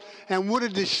 years old and would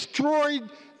have destroyed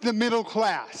the middle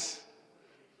class.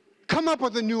 Come up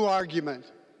with a new argument.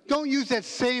 Don't use that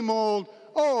same old,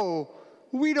 oh,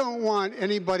 we don't want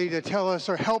anybody to tell us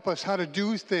or help us how to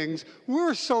do things.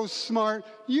 We're so smart.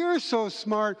 You're so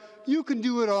smart. You can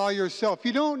do it all yourself.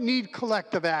 You don't need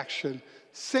collective action.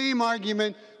 Same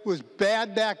argument was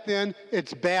bad back then.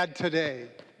 It's bad today.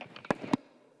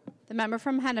 The member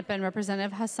from Hennepin,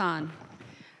 Representative Hassan.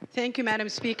 Thank you, Madam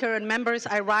Speaker. And members,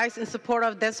 I rise in support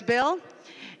of this bill.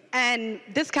 And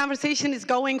this conversation is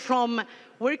going from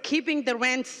we're keeping the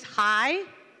rents high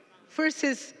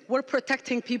versus we're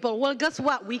protecting people. Well, guess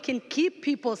what? We can keep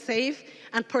people safe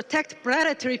and protect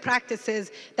predatory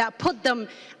practices that put them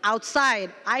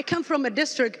outside. I come from a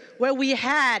district where we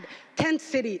had tent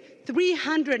city.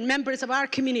 300 members of our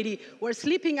community were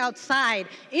sleeping outside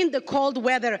in the cold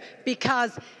weather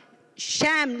because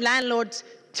sham landlords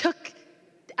took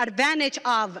advantage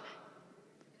of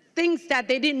things that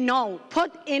they didn't know,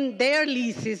 put in their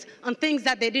leases on things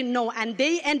that they didn't know, and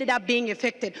they ended up being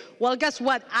evicted. Well, guess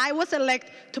what? I was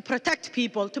elected to protect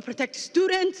people, to protect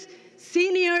students,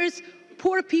 seniors,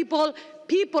 poor people,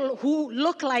 people who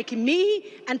look like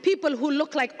me, and people who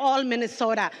look like all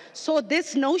Minnesota. So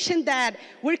this notion that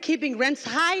we're keeping rents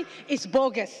high is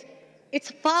bogus. It's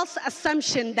a false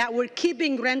assumption that we're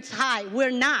keeping rents high.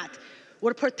 We're not.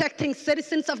 We're protecting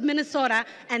citizens of Minnesota,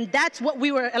 and that's what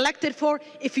we were elected for.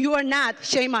 If you are not,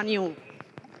 shame on you.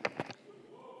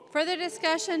 Further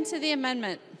discussion to the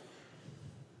amendment?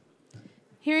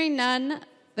 Hearing none,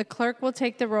 the clerk will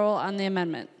take the roll on the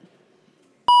amendment.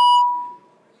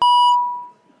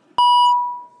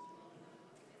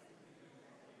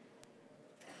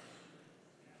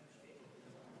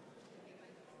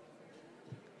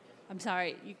 I'm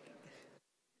sorry.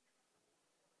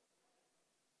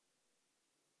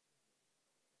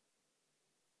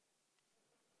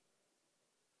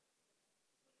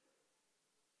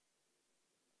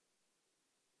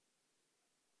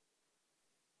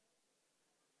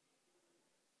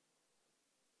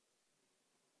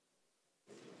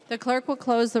 The clerk will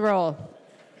close the roll.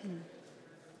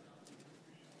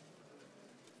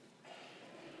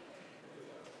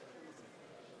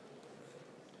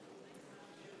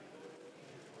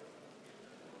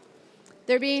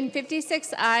 There being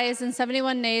 56 ayes and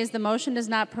 71 nays, the motion does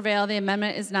not prevail. The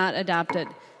amendment is not adopted.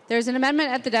 There's an amendment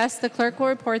at the desk. The clerk will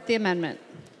report the amendment.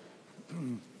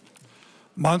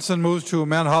 Munson moves to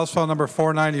amend House File Number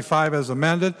 495 as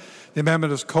amended. The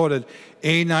amendment is coded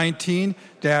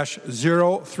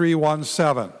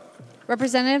A19-0317.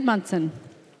 Representative Munson.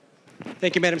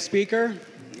 Thank you, Madam Speaker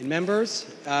and members.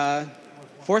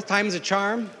 Fourth time's a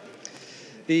charm.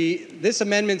 This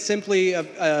amendment simply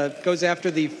goes after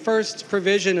the first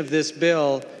provision of this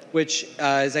bill, which,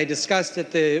 as I discussed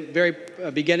at the very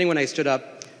beginning when I stood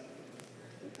up,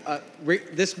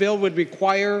 this bill would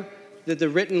require that the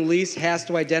written lease has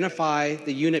to identify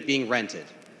the unit being rented.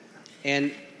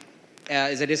 And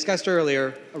as I discussed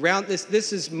earlier, around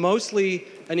this is mostly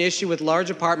an issue with large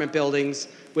apartment buildings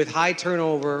with high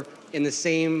turnover in the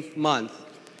same month.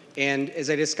 And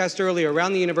as I discussed earlier,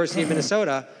 around the University of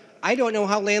Minnesota, I don't know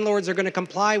how landlords are going to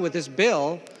comply with this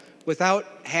bill without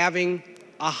having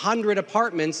 100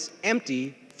 apartments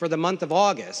empty for the month of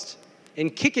August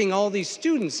and kicking all these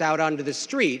students out onto the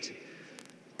street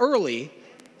early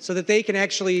so that they can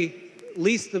actually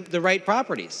lease the right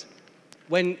properties.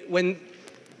 When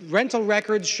rental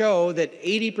records show that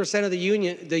 80% of the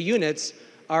units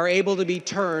are able to be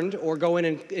turned or go in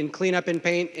and clean up and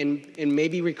paint and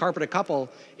maybe recarpet a couple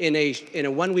in a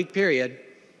 1 week period,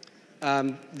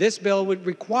 this bill would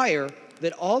require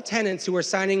that all tenants who are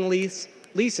signing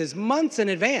leases months in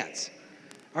advance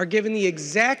are given the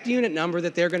exact unit number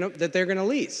that they're going to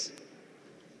lease.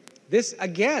 This,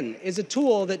 again, is a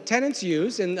tool that tenants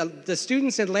use, and the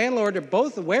students and landlord are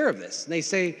both aware of this. And they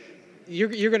say, you're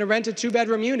going to rent a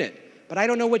 2-bedroom unit, but I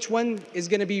don't know which one is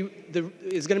going to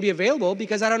be available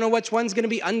because I don't know which one's going to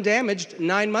be undamaged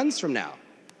 9 months from now.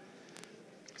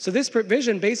 So this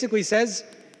provision basically says,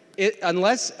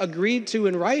 unless agreed to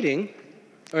in writing,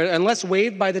 or unless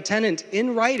waived by the tenant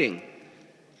in writing,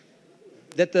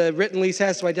 that the written lease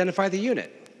has to identify the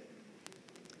unit.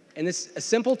 And it's a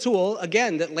simple tool,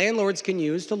 again, that landlords can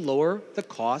use to lower the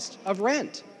cost of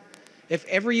rent. If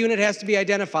every unit has to be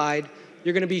identified,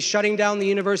 you're going to be shutting down the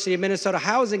University of Minnesota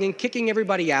housing and kicking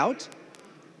everybody out,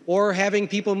 or having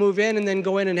people move in and then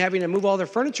go in and having to move all their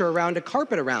furniture around to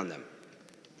carpet around them.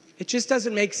 It just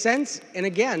doesn't make sense, and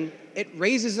again, it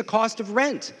raises the cost of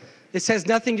rent. This has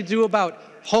nothing to do about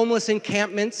homeless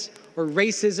encampments or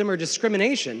racism or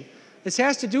discrimination. This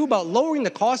has to do about lowering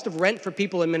the cost of rent for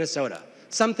people in Minnesota,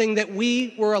 something that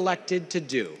we were elected to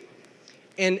do,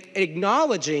 and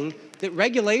acknowledging that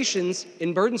regulations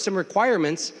and burdensome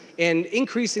requirements and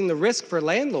increasing the risk for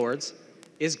landlords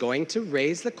is going to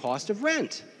raise the cost of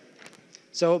rent.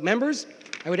 So, members,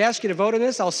 I would ask you to vote on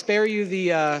this. I'll spare you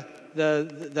the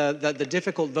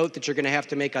difficult vote that you're going to have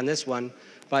to make on this one,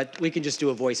 but we can just do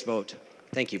a voice vote.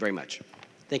 Thank you very much.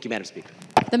 Thank you, Madam Speaker.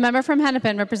 The member from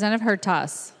Hennepin, Representative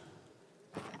Hertas.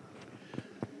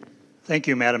 Thank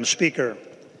you, Madam Speaker.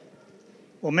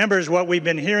 Well, members, what we've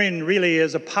been hearing really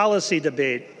is a policy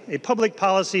debate, a public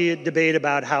policy debate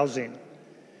about housing.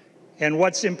 And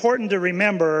what's important to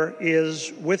remember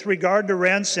is with regard to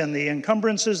rents and the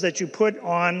encumbrances that you put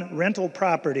on rental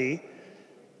property,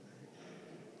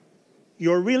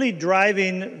 you're really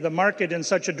driving the market in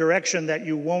such a direction that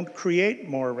you won't create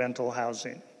more rental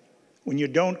housing. When you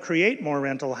don't create more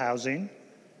rental housing,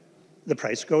 the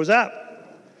price goes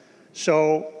up.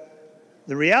 So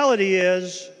the reality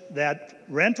is that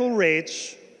rental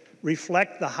rates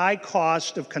reflect the high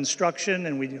cost of construction,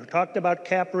 and we talked about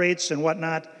cap rates and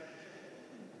whatnot.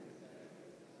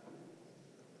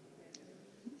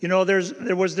 You know,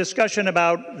 there was discussion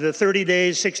about the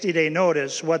 30-day, 60-day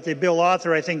notice. What the bill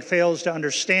author, I think, fails to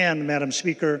understand, Madam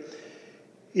Speaker,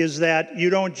 is that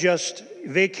you don't just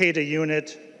vacate a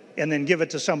unit and then give it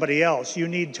to somebody else. You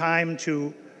need time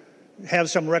to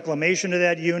have some reclamation of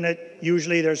that unit.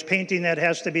 Usually there's painting that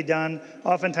has to be done.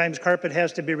 Oftentimes carpet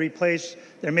has to be replaced.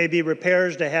 There may be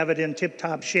repairs to have it in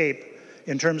tip-top shape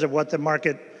in terms of what the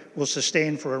market will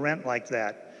sustain for a rent like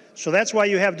that. So that's why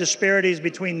you have disparities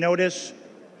between notice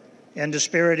and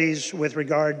disparities with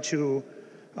regard to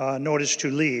notice to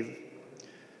leave.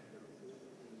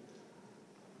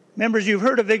 Members, you've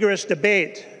heard a vigorous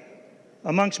debate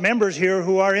amongst members here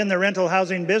who are in the rental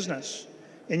housing business,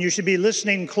 and you should be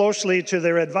listening closely to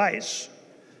their advice.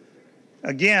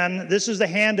 Again, this is the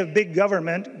hand of big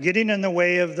government getting in the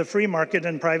way of the free market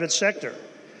and private sector.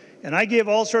 And I give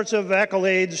all sorts of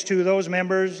accolades to those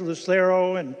members,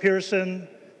 Lucero and Pearson,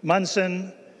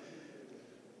 Munson.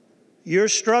 You're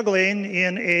struggling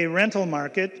in a rental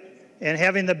market and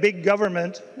having the big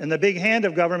government and the big hand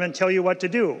of government tell you what to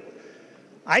do.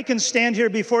 I can stand here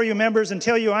before you members and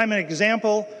tell you I'm an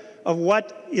example of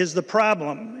what is the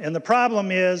problem. And the problem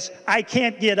is I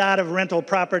can't get out of rental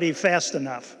property fast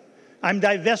enough. I'm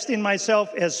divesting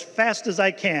myself as fast as I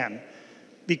can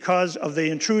because of the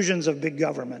intrusions of big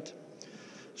government.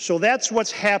 So that's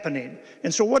what's happening.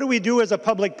 And so what do we do as a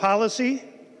public policy?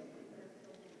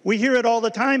 We hear it all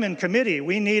the time in committee.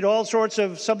 We need all sorts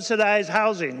of subsidized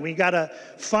housing. We got to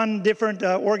fund different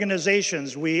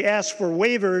organizations. We ask for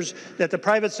waivers that the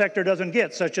private sector doesn't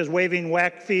get, such as waiving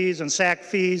WAC fees and SAC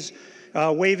fees,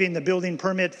 waiving the building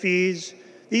permit fees.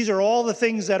 These are all the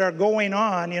things that are going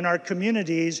on in our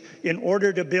communities in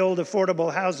order to build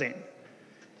affordable housing.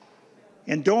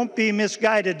 And don't be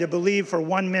misguided to believe for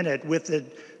 1 minute with the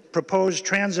proposed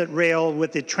transit rail,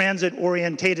 with the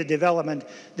transit-orientated development,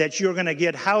 that you're going to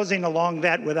get housing along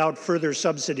that without further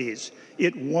subsidies.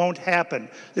 It won't happen.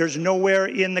 There's nowhere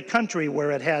in the country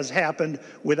where it has happened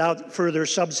without further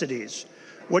subsidies.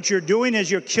 What you're doing is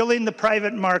you're killing the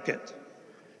private market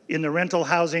in the rental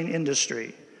housing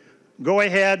industry. Go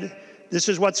ahead. This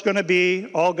is what's going to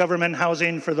be all government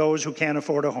housing for those who can't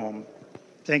afford a home.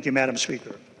 Thank you, Madam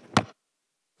Speaker.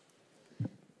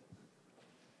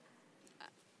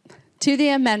 To the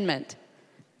amendment,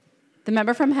 the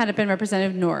member from Hennepin,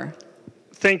 Representative Noor.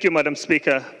 Thank you, Madam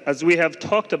Speaker. As we have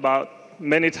talked about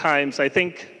many times, I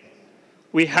think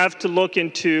we have to look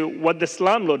into what the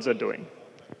landlords are doing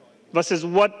versus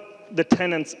what the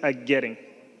tenants are getting.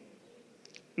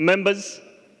 Members,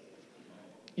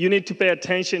 you need to pay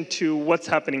attention to what's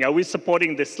happening. Are we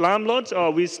supporting the landlords, or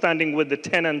are we standing with the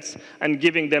tenants and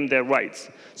giving them their rights?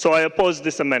 So I oppose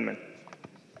this amendment.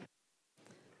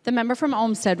 The member from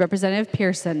Olmsted, Representative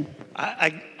Pearson.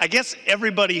 I guess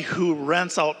everybody who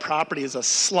rents out property is a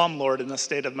slumlord in the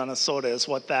state of Minnesota is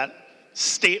what that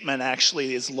statement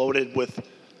actually is loaded with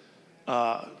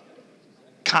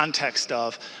context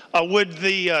of. Would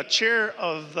the chair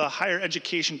of the Higher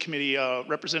Education Committee,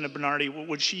 Representative Bernardi,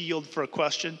 would she yield for a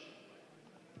question?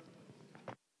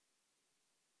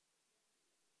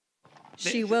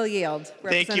 She will yield.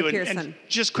 Thank you. Pearson. And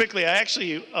just quickly, I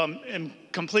actually am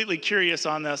completely curious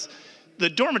on this. The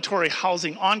dormitory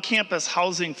housing, on-campus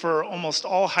housing for almost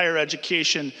all higher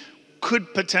education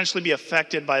could potentially be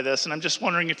affected by this. And I'm just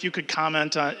wondering if you could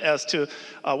comment on, as to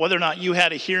whether or not you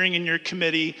had a hearing in your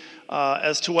committee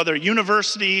as to whether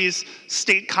universities,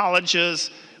 state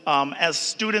colleges, as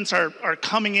students are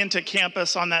coming into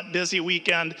campus on that busy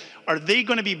weekend, are they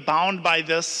going to be bound by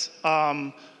this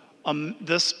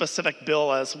this specific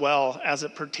bill as well as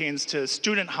it pertains to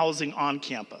student housing on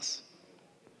campus?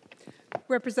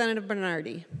 Representative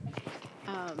Bernardi.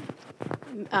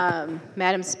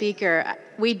 Madam Speaker,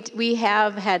 we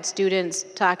have had students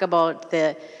talk about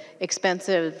the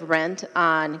expensive rent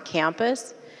on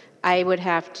campus. I would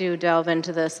have to delve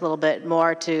into this a little bit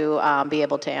more to be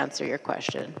able to answer your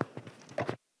question.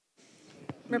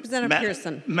 Representative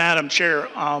Pearson. Madam Chair,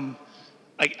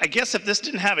 I guess if this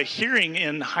didn't have a hearing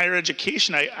in higher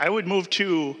education, I would move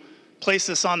to place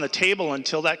this on the table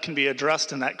until that can be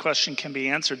addressed and that question can be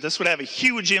answered. This would have a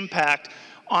huge impact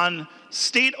on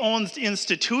state-owned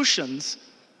institutions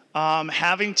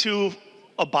having to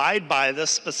abide by this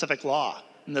specific law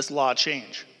and this law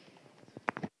change.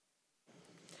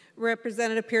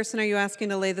 Representative Pearson, are you asking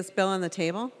to lay this bill on the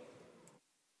table?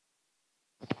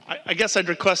 I guess I'd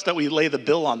request that we lay the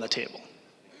bill on the table.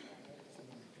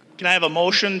 Can I have a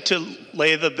motion to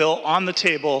lay the bill on the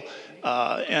table,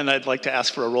 and I'd like to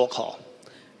ask for a roll call.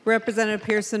 Representative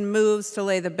Pearson moves to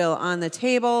lay the bill on the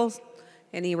table,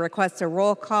 and he requests a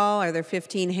roll call. Are there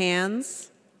 15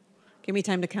 hands? Give me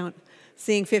time to count.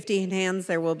 Seeing 15 hands,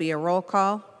 there will be a roll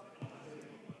call.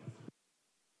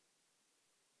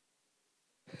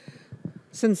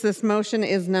 Since this motion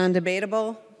is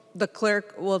non-debatable, the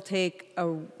clerk will take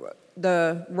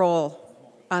the roll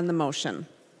on the motion.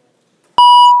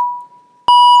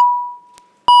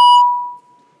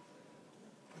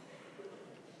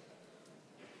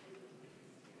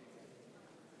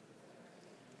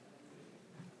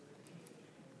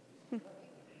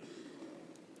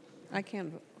 I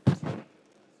can't vote.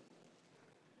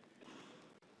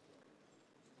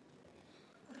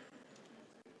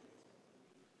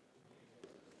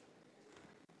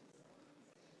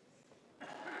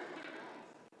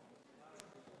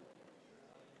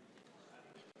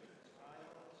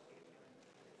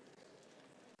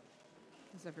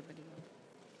 Does everybody vote?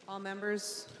 All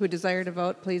members who desire to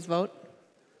vote, please vote.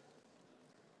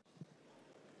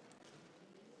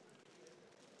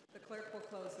 The clerk will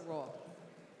close the roll.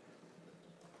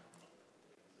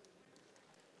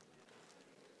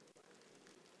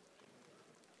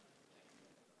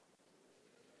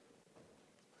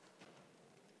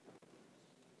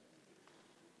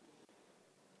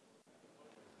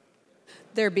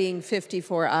 There being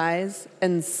 54 ayes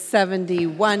and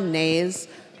 71 nays,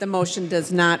 the motion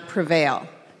does not prevail.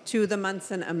 To the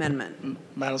Munson amendment.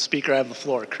 Madam Speaker, I have the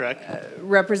floor, correct?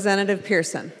 Representative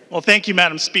Pearson. Well, thank you,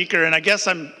 Madam Speaker, and I guess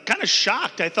I'm kind of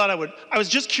shocked. I was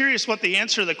just curious what the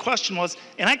answer to the question was,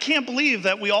 and I can't believe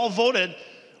that we all voted,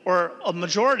 or a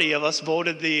majority of us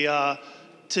voted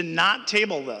to not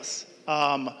table this.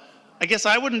 I guess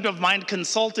I wouldn't have minded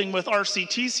consulting with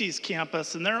RCTC's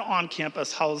campus and their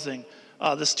on-campus housing.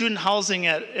 The student housing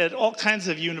at all kinds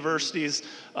of universities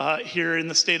here in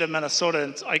the state of Minnesota.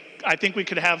 And I think we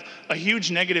could have a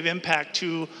huge negative impact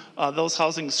to those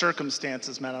housing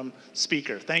circumstances, Madam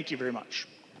Speaker. Thank you very much.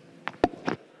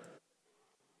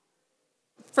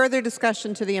 Further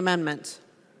discussion to the amendment?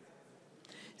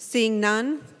 Seeing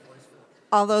none,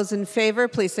 all those in favor,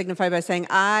 please signify by saying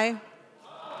aye.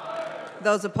 Aye.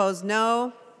 Those opposed,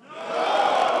 no.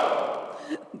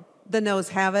 The noes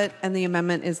have it, and the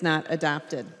amendment is not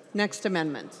adopted. Next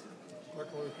amendment.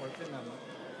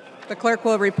 The clerk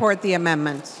will report the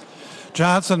amendment.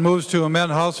 Johnson moves to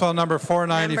amend House File Number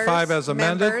 495 as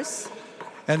amended.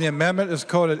 And the amendment is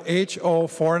coded HO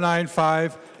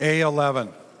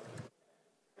 495A11.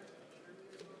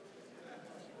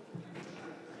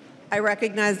 I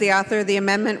recognize the author of the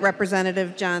amendment,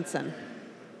 Representative Johnson.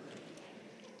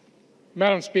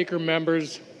 Madam Speaker,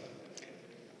 members,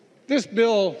 this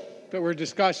bill that we're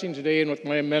discussing today and what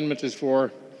my amendment is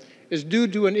for is due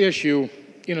to an issue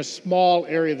in a small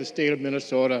area of the state of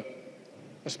Minnesota,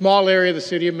 a small area of the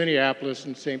city of Minneapolis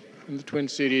and in the Twin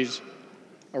Cities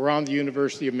around the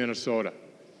University of Minnesota.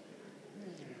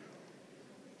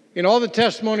 In all the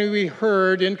testimony we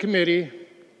heard in committee,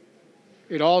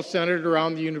 it all centered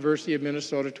around the University of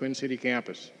Minnesota Twin City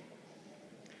campus.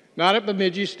 Not at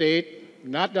Bemidji State,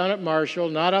 not down at Marshall,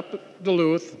 not up at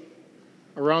Duluth,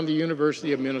 around the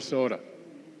University of Minnesota.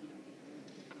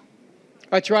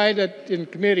 I tried in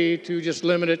committee to just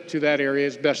limit it to that area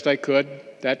as best I could.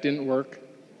 That didn't work.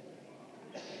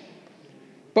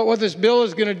 But what this bill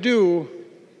is going to do,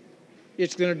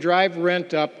 it's going to drive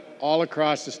rent up all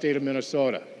across the state of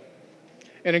Minnesota.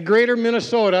 And in greater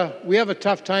Minnesota, we have a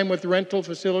tough time with rental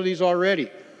facilities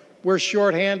already. We're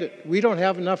shorthanded. We don't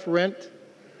have enough rental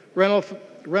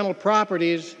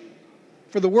properties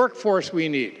for the workforce we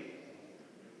need.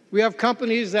 We have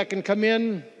companies that can come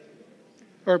in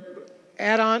or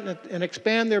add on and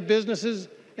expand their businesses,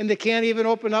 and they can't even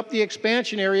open up the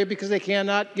expansion area because they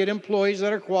cannot get employees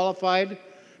that are qualified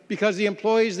because the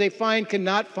employees they find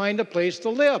cannot find a place to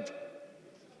live.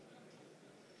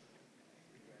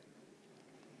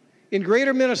 In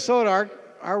greater Minnesota,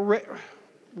 our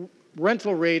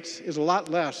rental rates is a lot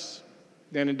less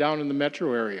than down in the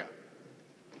metro area.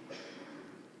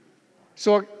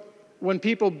 So when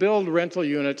people build rental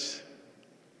units,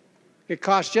 it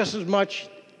costs just as much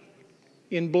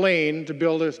in Blaine to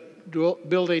build a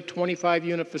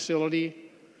 25-unit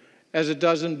facility as it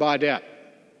does in Baudette.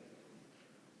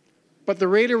 But the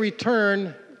rate of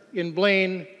return in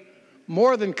Blaine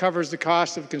more than covers the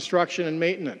cost of construction and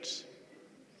maintenance.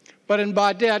 But in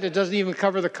Baudette, it doesn't even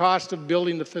cover the cost of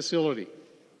building the facility.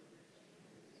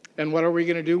 And what are we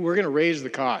going to do? We're going to raise the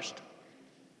cost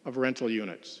of rental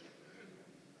units.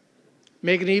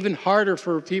 Make it even harder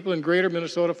for people in greater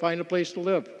Minnesota to find a place to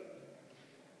live.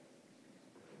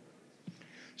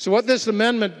 So what this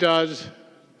amendment does,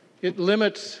 it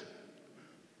limits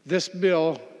this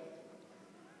bill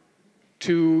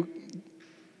to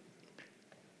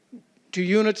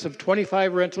units of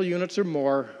 25 rental units or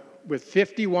more, with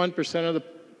 51% of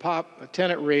the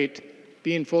tenant rate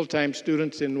being full-time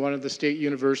students in one of the state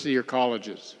university or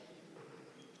colleges.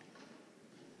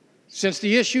 Since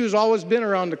the issue has always been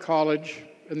around the college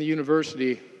and the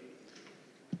university,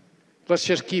 let's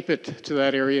just keep it to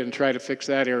that area and try to fix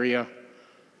that area.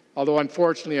 Although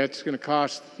unfortunately, it's going to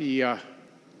cost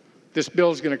this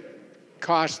bill is going to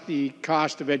cost the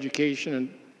cost of education and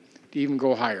to even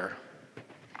go higher.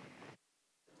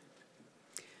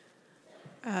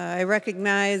 I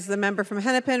recognize the member from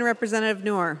Hennepin, Representative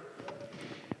Noor.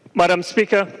 Madam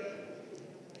Speaker,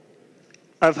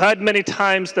 I've heard many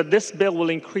times that this bill will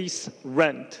increase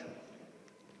rent.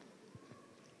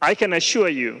 I can assure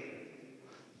you,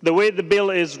 the way the bill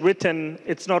is written,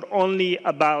 it's not only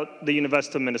about the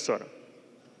University of Minnesota.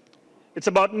 It's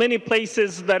about many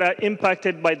places that are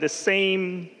impacted by the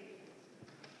same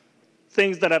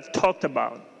things that I've talked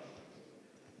about.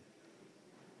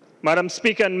 Madam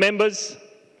Speaker and members,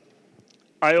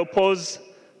 I oppose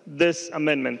this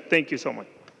amendment. Thank you so much.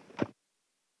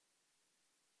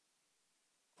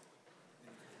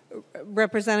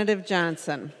 Representative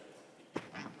Johnson.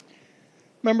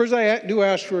 Members, I do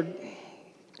ask for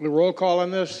a roll call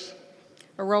on this.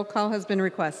 A roll call has been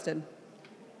requested.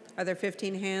 Are there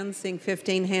 15 hands? Seeing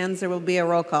 15 hands, there will be a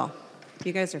roll call.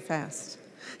 You guys are fast.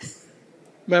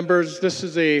 Members, this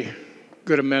is a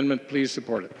good amendment. Please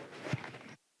support it.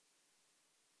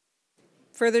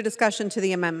 Further discussion to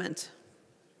the amendment.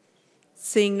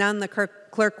 Seeing none, the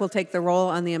clerk will take the roll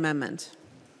on the amendment.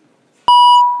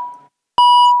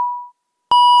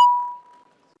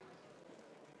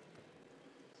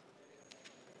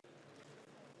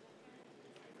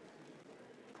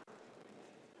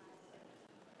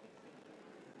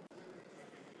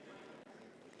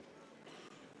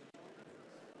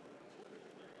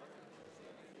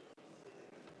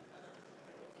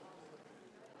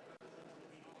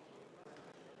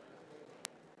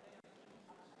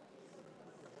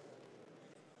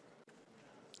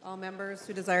 All members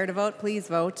who desire to vote, please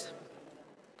vote.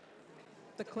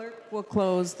 The clerk will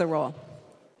close the roll.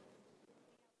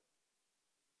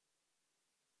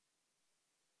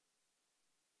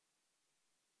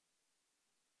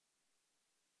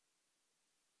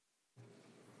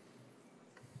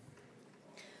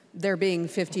 There being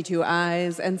 52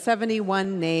 ayes and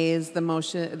 71 nays,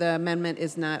 the amendment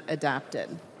is not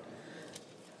adopted.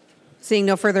 Seeing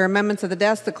no further amendments of the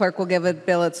desk, the clerk will give the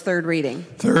bill its third reading.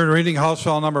 Third reading, House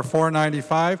File Number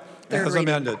 495, as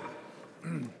amended.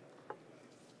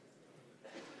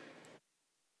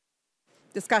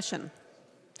 Discussion.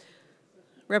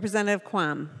 Representative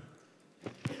Quam.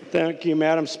 Thank you,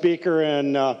 Madam Speaker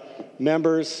and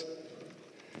members.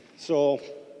 So,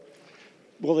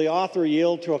 will the author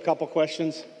yield to a couple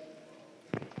questions?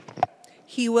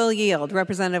 He will yield.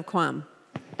 Representative Quam.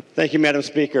 Thank you, Madam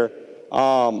Speaker.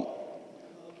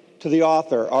 To the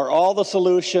author, are all the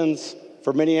solutions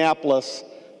for Minneapolis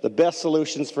the best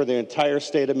solutions for the entire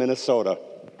state of Minnesota?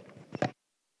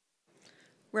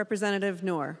 Representative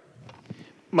Noor.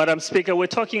 Madam Speaker, we're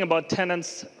talking about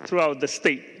tenants throughout the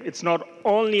state. It's not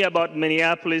only about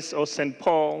Minneapolis or St.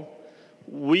 Paul.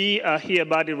 We are here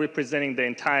body representing the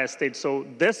entire state. So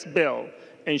this bill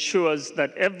ensures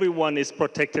that everyone is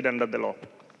protected under the law.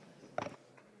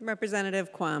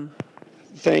 Representative Quam.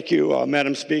 Thank you,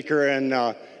 Madam Speaker.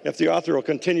 And if the author will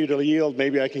continue to yield,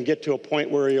 maybe I can get to a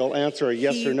point where he'll answer a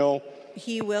yes or no.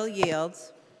 He will yield.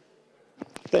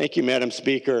 Thank you, Madam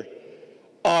Speaker.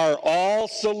 Are all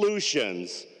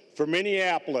solutions for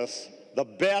Minneapolis the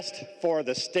best for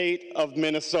the state of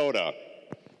Minnesota?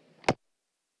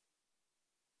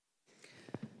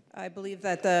 I believe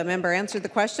that the member answered the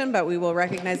question, but we will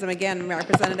recognize him again.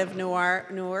 Representative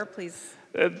Noor, please.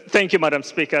 Thank you, Madam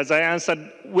Speaker. As I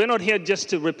answered, we're not here just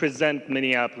to represent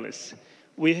Minneapolis.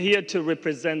 We're here to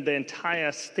represent the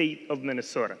entire state of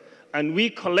Minnesota. And we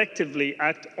collectively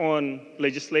act on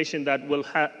legislation that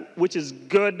which is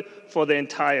good for the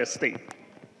entire state.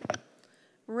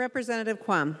 Representative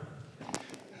Quam.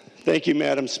 Thank you,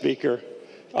 Madam Speaker.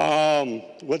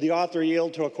 Would the author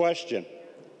yield to a question?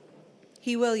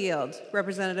 He will yield.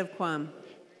 Representative Quam.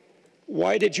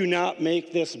 Why did you not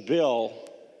make this bill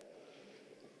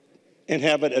and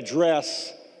have it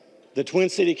address the Twin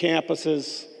City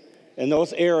campuses in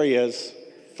those areas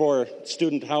for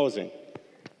student housing.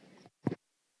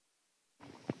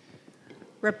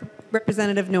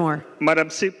 Representative Noor. Madam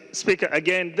Speaker,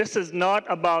 again, this is not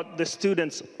about the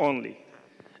students only.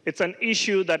 It's an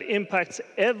issue that impacts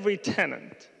every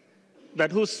tenant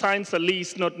that who signs a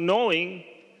lease not knowing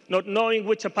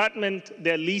which apartment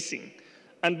they're leasing.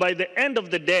 And by the end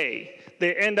of the day,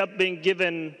 they end up being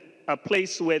given a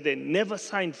place where they never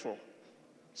signed for.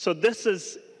 So this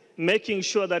is making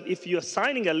sure that if you're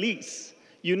signing a lease,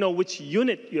 you know which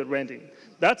unit you're renting.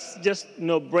 That's just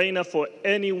no-brainer for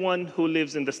anyone who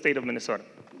lives in the state of Minnesota.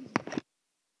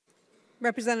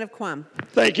 Representative Quam.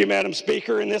 Thank you, Madam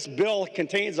Speaker. And this bill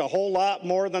contains a whole lot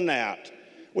more than that.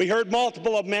 We heard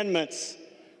multiple amendments,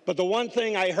 but the one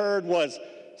thing I heard was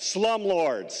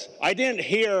slumlords. I didn't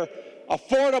hear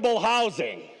affordable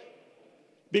housing,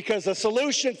 because the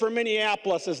solution for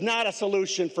Minneapolis is not a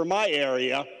solution for my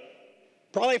area,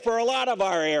 probably for a lot of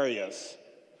our areas.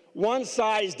 One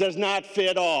size does not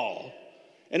fit all.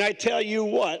 And I tell you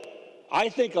what, I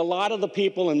think a lot of the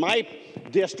people in my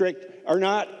district are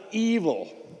not evil.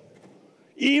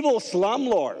 Evil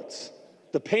slumlords.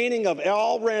 The painting of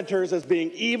all renters as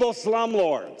being evil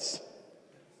slumlords.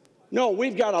 No,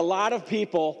 we've got a lot of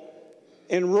people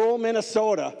in rural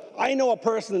Minnesota. I know a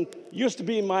person used to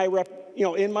be in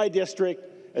my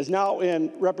district, is now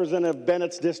in Representative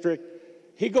Bennett's district.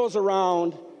 He goes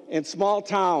around in small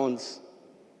towns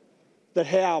that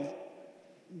have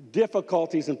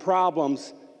difficulties and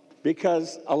problems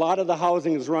because a lot of the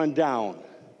housing is run down.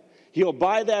 He'll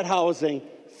buy that housing,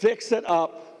 fix it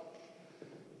up,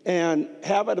 and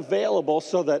have it available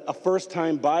so that a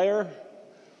first-time buyer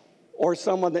or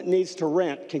someone that needs to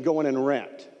rent can go in and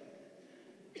rent.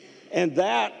 And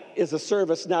that is a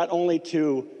service not only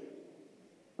to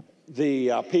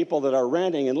the people that are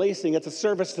renting and leasing, it's a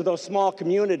service to those small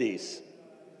communities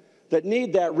that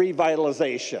need that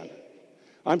revitalization.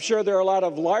 I'm sure there are a lot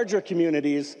of larger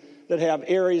communities that have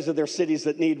areas of their cities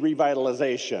that need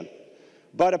revitalization.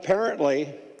 But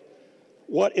apparently,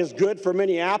 what is good for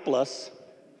Minneapolis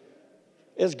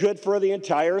is good for the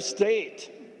entire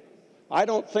state. I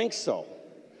don't think so.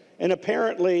 And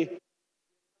apparently,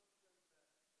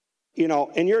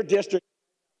 in your district,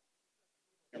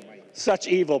 such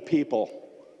evil people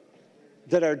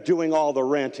that are doing all the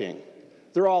renting.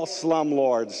 They're all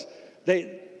slumlords.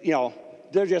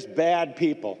 They're just bad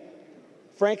people.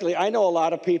 Frankly, I know a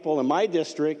lot of people in my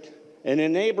district and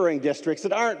in neighboring districts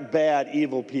that aren't bad,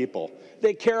 evil people.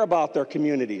 They care about their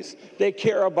communities. They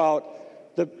care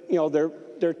about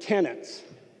their tenants.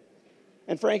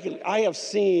 And frankly, I have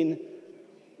seen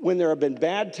when there have been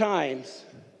bad times,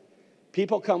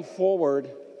 people come forward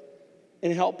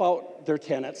and help out their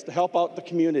tenants, to help out the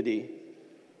community.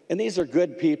 And these are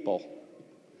good people.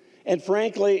 And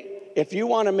frankly, if you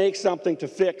want to make something to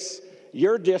fix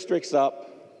your districts up,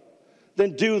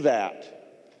 then do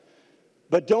that.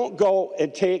 But don't go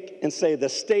and take and say the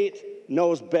state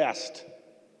knows best.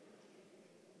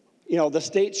 The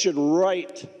state should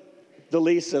write the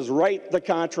leases, write the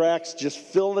contracts, just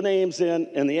fill the names in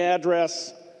and the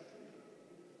address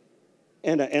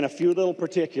and a few little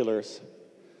particulars.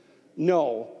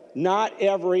 No, not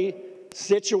every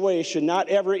situation, not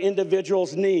every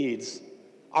individual's needs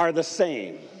are the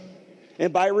same.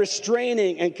 And by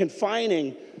restraining and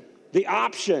confining the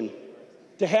option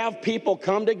to have people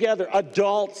come together,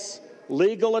 adults,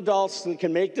 legal adults that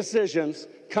can make decisions,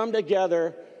 come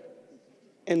together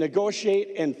and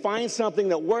negotiate and find something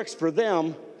that works for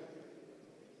them,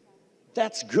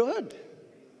 that's good.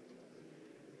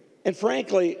 And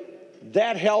frankly,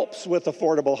 that helps with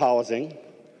affordable housing.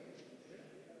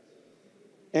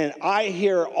 And I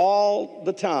hear all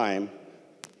the time,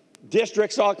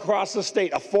 districts all across the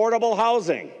state, affordable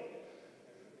housing,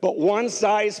 but one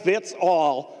size fits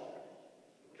all,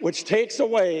 which takes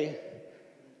away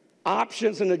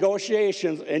options and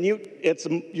negotiations, and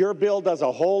your bill does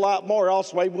a whole lot more,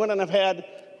 else we wouldn't have had,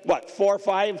 4 or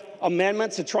 5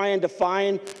 amendments to try and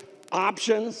define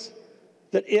options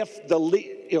that if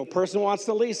the person wants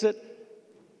to lease it,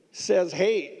 says,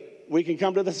 hey, we can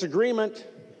come to this agreement.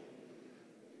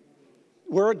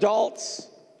 We're adults.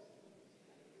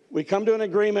 We come to an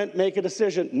agreement, make a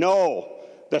decision. No,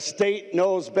 the state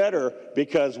knows better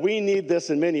because we need this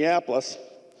in Minneapolis.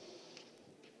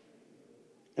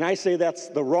 And I say that's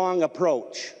the wrong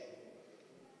approach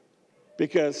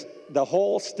because the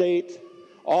whole state,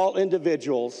 all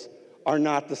individuals are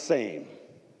not the same.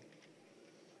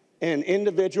 And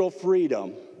individual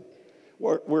freedom,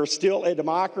 we're still a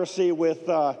democracy with,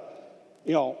 a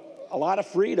lot of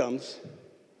freedoms,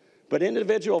 but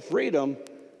individual freedom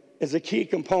is a key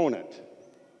component.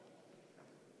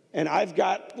 And I've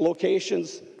got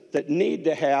locations that need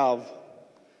to have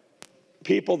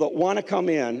people that want to come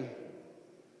in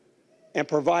and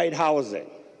provide housing.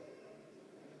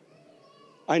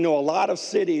 I know a lot of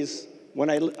cities, when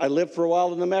I lived for a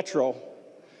while in the metro,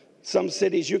 some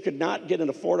cities you could not get an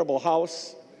affordable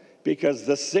house because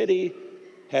the city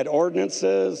had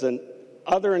ordinances and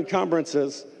other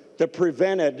encumbrances that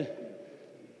prevented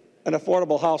an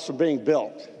affordable house from being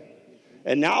built.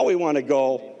 And now we want to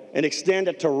go and extend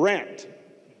it to rent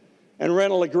and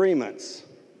rental agreements.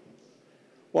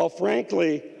 Well,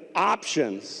 frankly,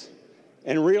 options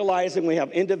and realizing we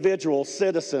have individual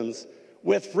citizens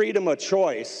with freedom of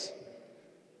choice,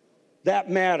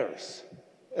 that matters.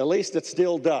 At least it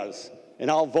still does. And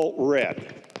I'll vote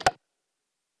red.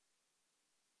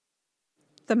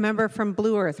 The member from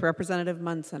Blue Earth, Representative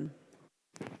Munson.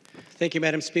 Thank you,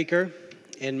 Madam Speaker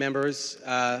and members.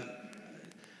 I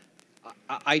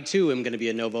too am going to be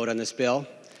a no vote on this bill.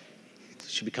 It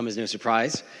should become as no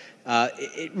surprise.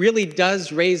 It really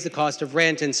does raise the cost of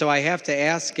rent, and so I have to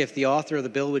ask if the author of the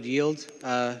bill would yield,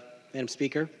 Madam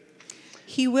Speaker.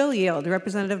 He will yield.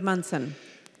 Representative Munson.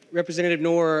 Representative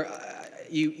Knorr,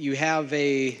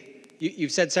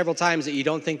 you've said several times that you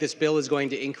don't think this bill is going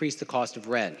to increase the cost of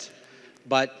rent.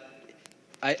 But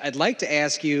I'd like to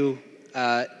ask you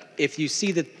if you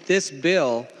see that this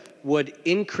bill would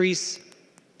increase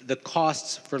the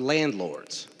costs for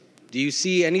landlords. Do you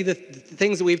see any of the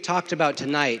things that we've talked about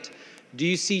tonight? Do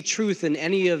you see truth in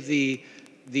any of the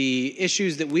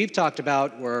issues that we've talked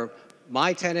about where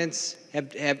my tenants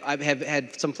have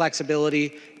had some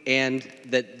flexibility and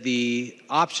that the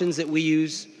options that we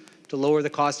use to lower the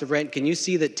cost of rent, can you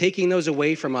see that taking those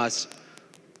away from us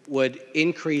would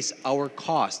increase our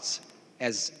costs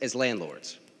as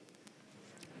landlords?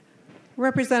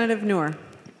 Representative Knorr.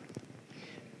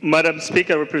 Madam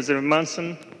Speaker, Representative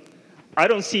Munson, I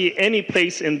don't see any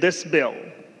place in this bill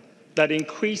that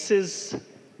increases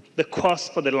the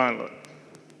cost for the landlord.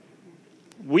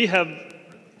 We have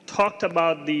talked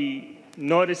about the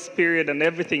notice period and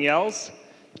everything else.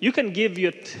 You can give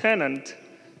your tenant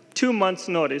 2 months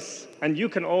notice, and you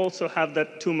can also have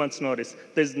that 2 months notice.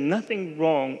 There's nothing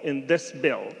wrong in this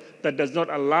bill that does not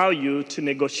allow you to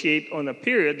negotiate on a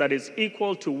period that is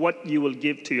equal to what you will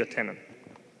give to your tenant.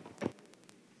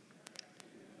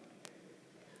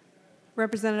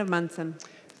 Representative Munson.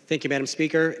 Thank you, Madam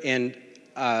Speaker. And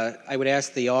I would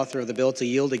ask the author of the bill to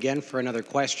yield again for another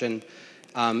question.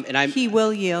 He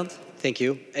will yield. Thank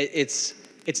you.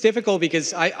 It's difficult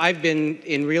because I've been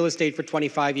in real estate for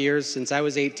 25 years since I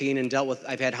was 18 and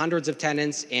I've had hundreds of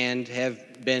tenants and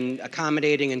have been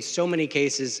accommodating in so many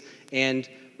cases. And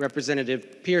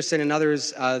Representative Pearson and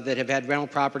others that have had rental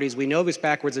properties, we know this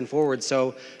backwards and forwards.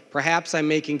 So perhaps I'm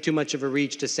making too much of a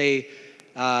reach to say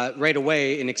right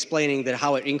away in explaining that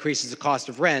how it increases the cost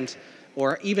of rent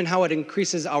or even how it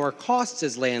increases our costs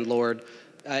as a landlord,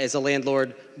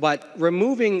 but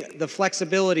removing the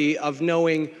flexibility of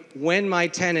knowing when my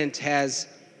tenant has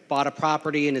bought a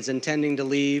property and is intending to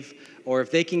leave, or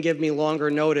if they can give me longer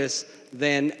notice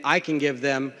than I can give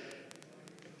them.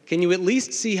 Can you at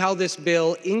least see how this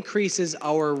bill increases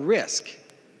our risk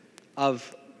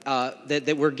of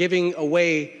that we're giving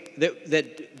away,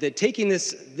 that taking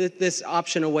this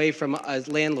option away from us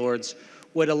landlords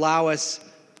would allow us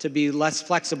to be less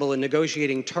flexible in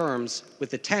negotiating terms with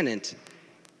the tenant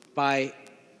by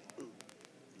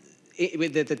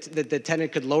that the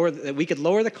tenant could that we could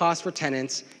lower the cost for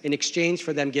tenants in exchange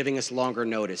for them giving us longer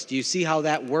notice. Do you see how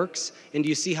that works? And do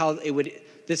you see how it would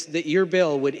that your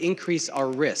bill would increase our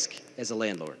risk as a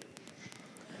landlord?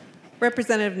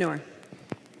 Representative Knorr.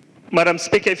 Madam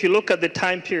Speaker, if you look at the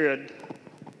time period,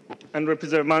 and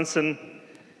Representative Munson,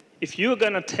 if you're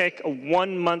going to take a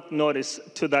 1 month notice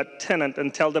to that tenant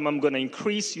and tell them I'm going to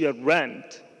increase your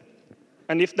rent,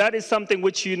 and if that is something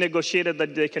which you negotiated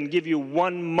that they can give you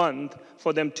 1 month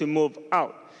for them to move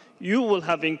out, you will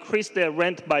have increased their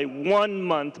rent by 1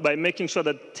 month by making sure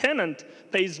the tenant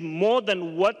pays more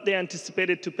than what they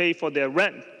anticipated to pay for their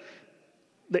rent.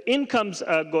 The incomes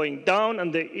are going down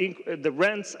and the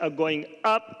rents are going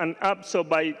up and up. So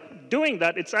by doing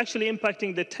that, it's actually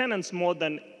impacting the tenants more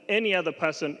than any other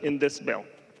person in this bill.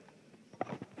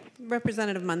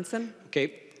 Representative Munson.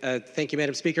 Okay. Thank you,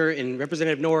 Madam Speaker. And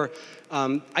Representative Knorr,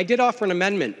 I did offer an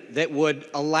amendment that would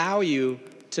allow you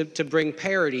to bring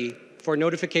parity for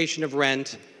notification of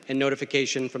rent and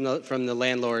notification from the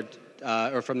landlord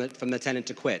or from the tenant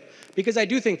to quit, because I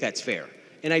do think that's fair.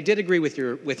 And I did agree with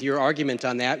your argument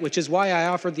on that, which is why I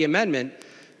offered the amendment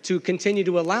to continue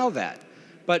to allow that.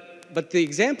 But the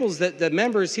examples that the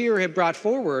members here have brought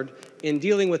forward in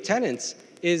dealing with tenants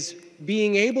is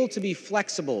being able to be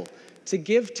flexible, to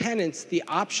give tenants the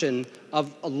option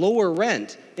of a lower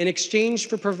rent in exchange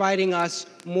for providing us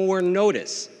more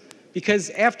notice. Because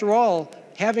after all,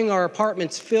 having our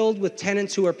apartments filled with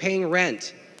tenants who are paying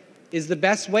rent is the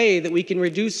best way that we can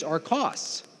reduce our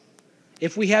costs.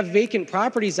 If we have vacant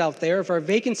properties out there, if our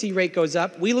vacancy rate goes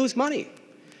up, we lose money.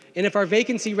 And if our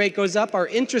vacancy rate goes up, our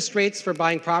interest rates for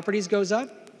buying properties goes up.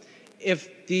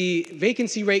 If the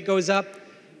vacancy rate goes up,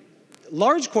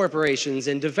 large corporations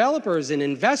and developers and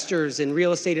investors and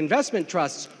real estate investment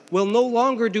trusts will no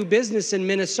longer do business in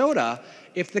Minnesota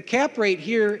if the cap rate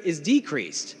here is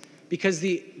decreased because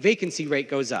the vacancy rate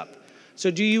goes up. So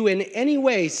do you in any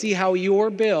way see how your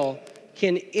bill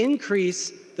can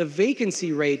increase the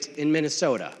vacancy rate in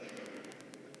Minnesota?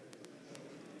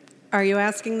 Are you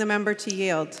asking the member to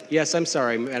yield? Yes, I'm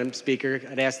sorry, Madam Speaker.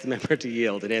 I'd ask the member to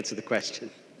yield and answer the question.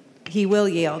 He will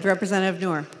yield. Representative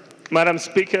Noor. Madam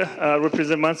Speaker,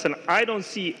 Representative Munson, I don't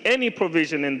see any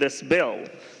provision in this bill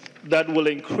that will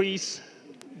increase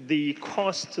the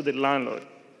cost to the landlord.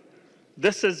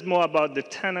 This is more about the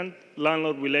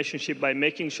tenant-landlord relationship by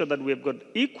making sure that we've got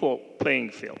equal playing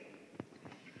field.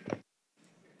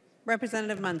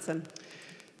 Representative Munson.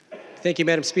 Thank you,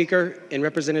 Madam Speaker. And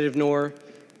Representative Noor,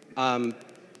 I've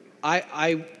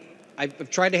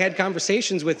tried to have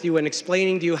conversations with you and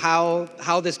explaining to you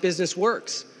how this business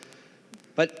works.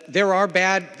 But there are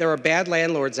bad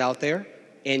landlords out there,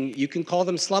 and you can call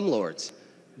them slumlords.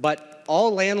 But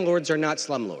all landlords are not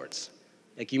slumlords,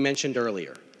 like you mentioned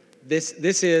earlier. This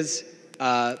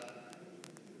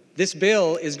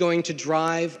bill is going to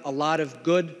drive a lot of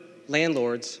good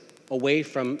landlords away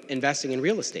from investing in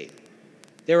real estate.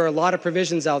 There are a lot of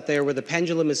provisions out there where the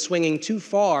pendulum is swinging too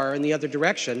far in the other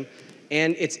direction,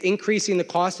 and it's increasing the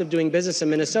cost of doing business in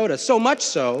Minnesota, so much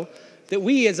so that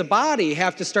we as a body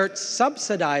have to start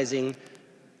subsidizing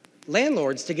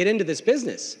landlords to get into this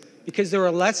business because there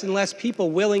are less and less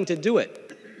people willing to do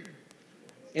it.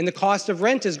 And the cost of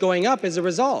rent is going up as a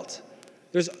result.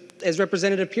 There's, as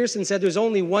Representative Pearson said, there's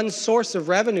only one source of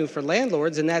revenue for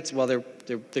landlords, and that's, well,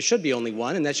 there should be only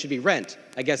one, and that should be rent.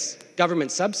 I guess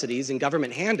government subsidies and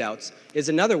government handouts is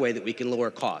another way that we can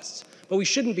lower costs. But we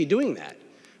shouldn't be doing that.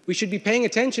 We should be paying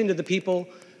attention to the people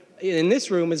in this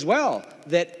room as well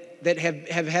that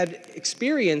have had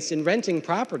experience in renting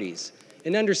properties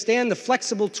and understand the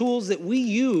flexible tools that we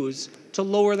use to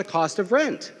lower the cost of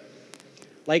rent.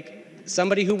 Like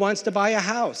somebody who wants to buy a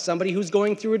house, somebody who's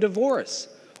going through a divorce,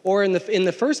 or in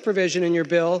the first provision in your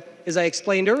bill, as I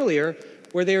explained earlier,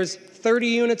 where there's 30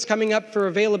 units coming up for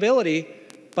availability,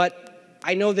 but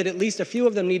I know that at least a few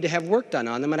of them need to have work done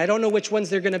on them, and I don't know which ones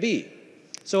they're going to be.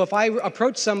 So if I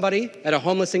approach somebody at a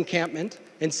homeless encampment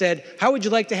and said, how would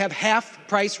you like to have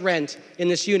half-price rent in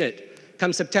this unit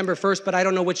come September 1st, but I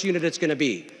don't know which unit it's going to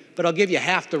be, but I'll give you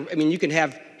half the, I mean, you can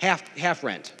have half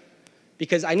rent,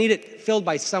 because I need it filled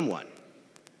by someone.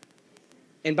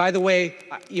 And by the way,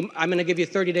 I'm going to give you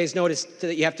 30 days notice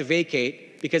that you have to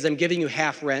vacate because I'm giving you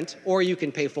half rent, or you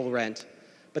can pay full rent.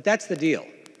 But that's the deal.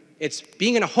 It's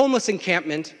being in a homeless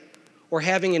encampment or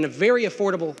having in a very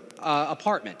affordable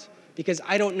apartment, because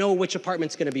I don't know which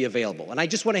apartment's going to be available. And I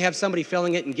just want to have somebody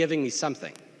filling it and giving me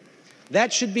something.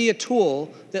 That should be a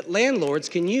tool that landlords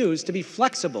can use to be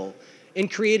flexible in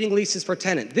creating leases for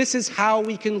tenant. This is how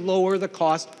we can lower the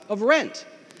cost of rent.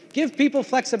 Give people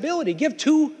flexibility. Give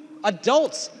two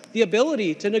adults the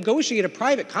ability to negotiate a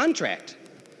private contract.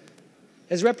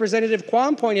 As Representative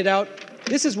Quam pointed out,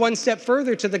 this is one step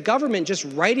further to the government just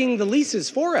writing the leases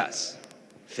for us.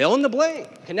 Fill in the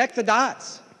blank, connect the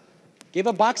dots. Give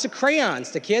a box of crayons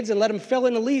to kids and let them fill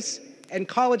in a lease in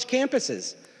college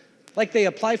campuses, like they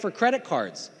apply for credit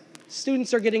cards.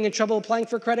 Students are getting in trouble applying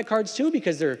for credit cards too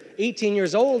because they're 18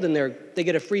 years old and they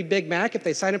get a free Big Mac if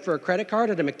they sign up for a credit card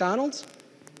at a McDonald's.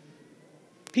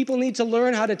 People need to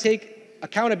learn how to take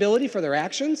accountability for their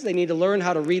actions. They need to learn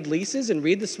how to read leases and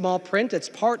read the small print. It's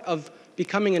part of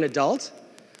becoming an adult.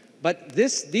 But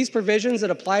these provisions that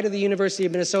apply to the University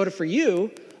of Minnesota for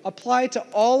you apply to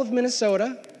all of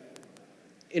Minnesota.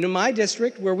 In my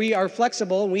district, where we are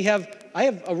flexible, and I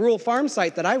have a rural farm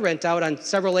site that I rent out on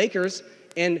several acres,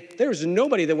 and there's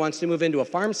nobody that wants to move into a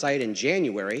farm site in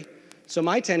January, so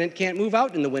my tenant can't move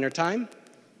out in the wintertime.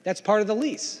 That's part of the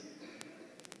lease.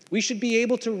 We should be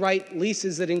able to write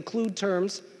leases that include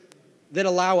terms that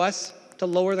allow us to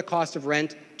lower the cost of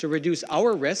rent to reduce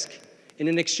our risk, and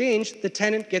in exchange, the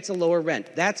tenant gets a lower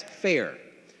rent. That's fair.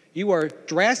 You are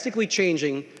drastically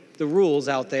changing the rules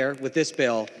out there with this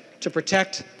bill to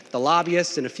protect the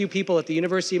lobbyists and a few people at the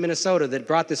University of Minnesota that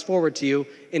brought this forward to you,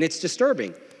 and it's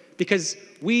disturbing because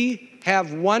we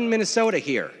have one Minnesota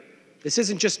here. This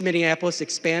isn't just Minneapolis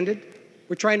expanded.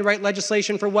 We're trying to write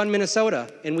legislation for one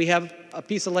Minnesota, and we have a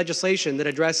piece of legislation that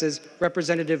addresses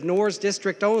Representative Knorr's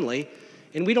district only,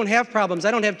 and we don't have problems.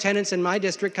 I don't have tenants in my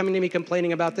district coming to me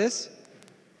complaining about this.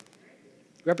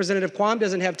 Representative Quam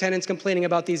doesn't have tenants complaining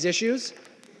about these issues.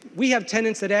 We have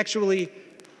tenants that actually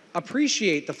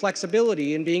appreciate the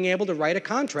flexibility in being able to write a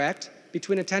contract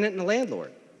between a tenant and a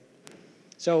landlord.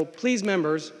 So please,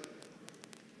 members,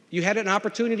 you had an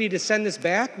opportunity to send this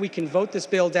back. We can vote this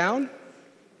bill down,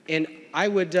 and I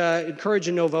would encourage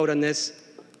a no vote on this,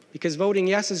 because voting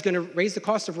yes is going to raise the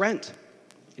cost of rent,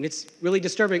 and it's really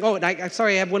disturbing. Oh, and I'm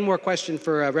sorry, I have one more question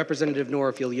for Representative Knorr,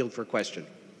 if you'll yield for a question.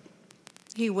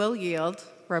 He will yield.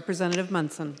 Representative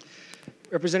Munson.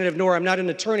 Representative Knorr, I'm not an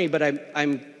attorney, but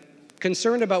I'm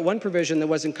concerned about one provision that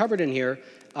wasn't covered in here.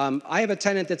 I have a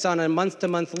tenant that's on a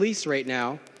month-to-month lease right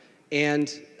now,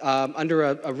 and under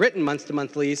a written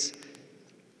month-to-month lease,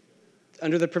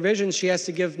 under the provisions, she has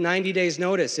to give 90 days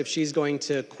notice if she's going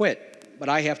to quit, but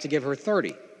I have to give her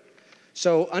 30.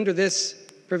 So under this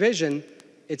provision,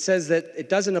 it says that it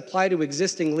doesn't apply to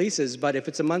existing leases, but if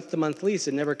it's a month-to-month lease,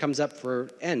 it never comes up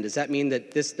for end. Does that mean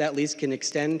that that lease can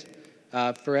extend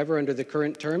forever under the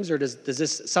current terms, or does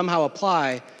this somehow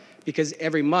apply because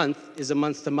every month is a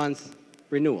month-to-month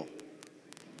renewal?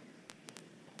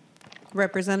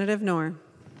 Representative Knorr.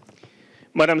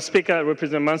 Madam Speaker,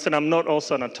 Representative Munson, I'm not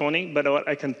also an attorney, but what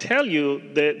I can tell you,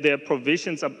 there are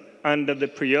provisions under the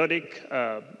periodic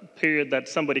period that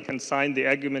somebody can sign the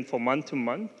agreement for month to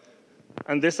month,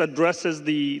 and this addresses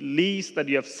the lease that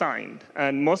you have signed.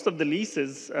 And most of the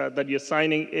leases that you're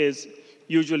signing is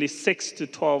usually 6 to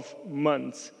 12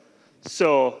 months.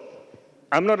 So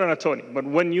I'm not an attorney, but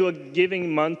when you are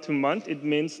giving month to month, it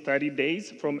means 30 days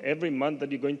from every month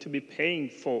that you're going to be paying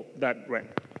for that rent.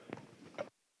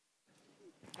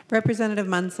 Representative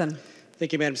Munson.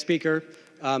 Thank you, Madam Speaker.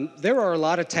 There are a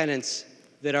lot of tenants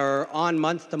that are on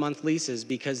month-to-month leases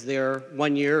because their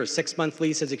 1 year or 6-month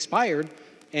lease has expired,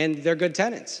 and they're good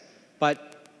tenants.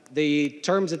 But the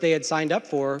terms that they had signed up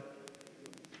for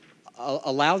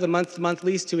allow the month-to-month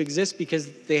lease to exist because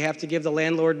they have to give the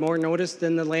landlord more notice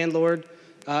than the landlord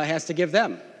has to give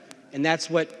them. And that's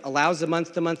what allows the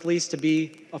month-to-month lease to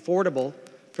be affordable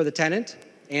for the tenant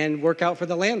and work out for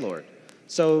the landlord.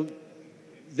 So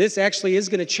this actually is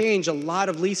going to change a lot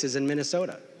of leases in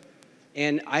Minnesota.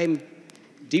 And I'm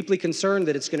deeply concerned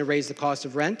that it's going to raise the cost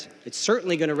of rent. It's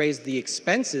certainly going to raise the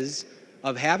expenses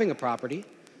of having a property.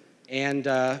 And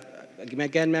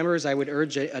again, members, I would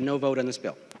urge a no vote on this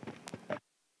bill.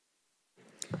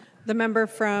 The member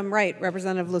from Wright,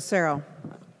 Representative Lucero.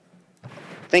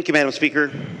 Thank you, Madam Speaker.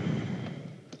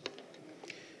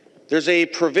 There's a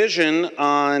provision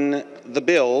on the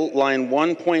bill, line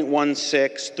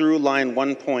 1.16 through line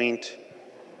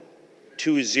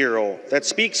 1.20, that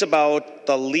speaks about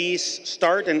the lease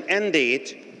start and end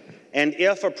date, and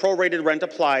if a prorated rent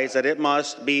applies, that it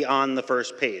must be on the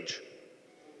first page.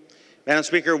 Madam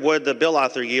Speaker, would the bill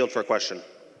author yield for a question?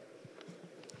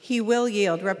 He will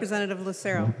yield. Representative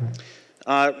Lucero.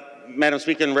 Madam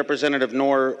Speaker and Representative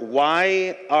Knorr,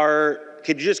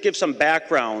 could you just give some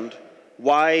background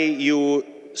why you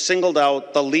singled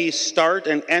out the lease start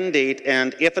and end date,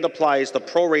 and if it applies the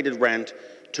prorated rent,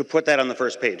 to put that on the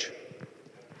first page?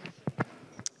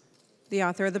 The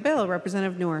author of the bill,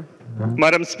 Representative Knorr.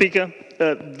 Madam Speaker,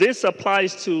 this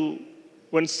applies to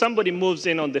when somebody moves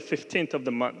in on the 15th of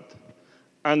the month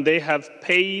and they have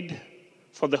paid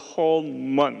for the whole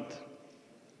month.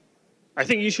 I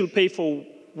think you should pay for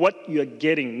what you're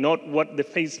getting, not what the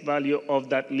face value of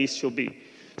that lease should be.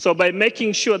 So by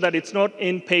making sure that it's not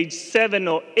in page 7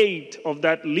 or 8 of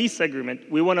that lease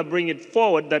agreement, we want to bring it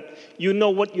forward that you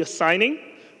know what you're signing.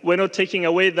 We're not taking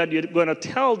away that you're going to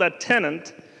tell that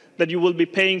tenant that you will be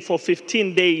paying for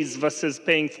 15 days versus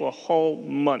paying for a whole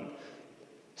month.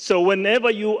 So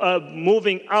whenever you are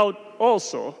moving out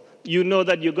also, you know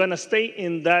that you're going to stay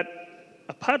in that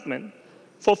apartment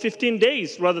for 15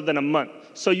 days rather than a month.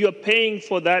 So you're paying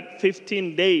for that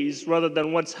 15 days rather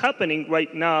than what's happening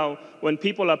right now when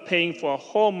people are paying for a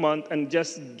whole month and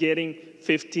just getting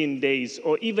 15 days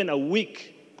or even a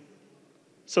week.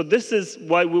 So this is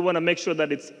why we want to make sure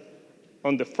that it's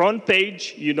on the front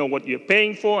page, you know what you're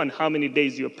paying for and how many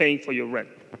days you're paying for your rent.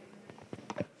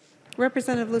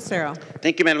 Representative Lucero.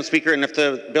 Thank you, Madam Speaker. And if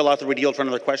the bill author would yield for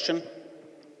another question?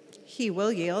 He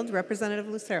will yield. Representative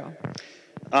Lucero.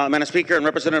 Madam Speaker and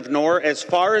Representative Knorr, as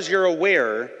far as you're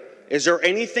aware, is there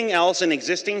anything else in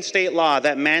existing state law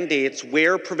that mandates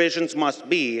where provisions must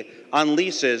be on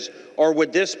leases, or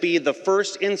would this be the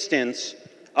first instance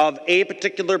of a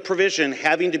particular provision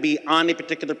having to be on a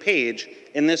particular page,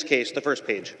 in this case, the first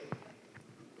page?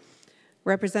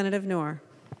 Representative Knorr.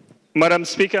 Madam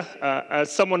Speaker, as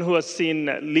someone who has seen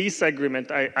lease agreement,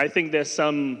 I think there's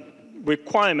some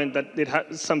requirement that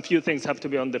some few things have to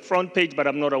be on the front page, but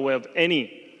I'm not aware of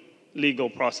any legal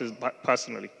process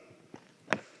personally.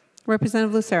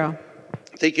 Representative Lucero.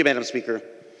 Thank you, Madam Speaker.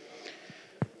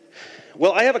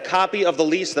 Well, I have a copy of the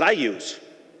lease that I use.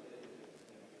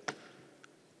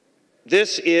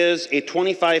 This is a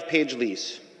 25-page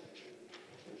lease.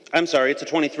 I'm sorry, it's a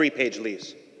 23-page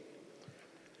lease.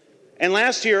 And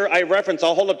last year, I referenced,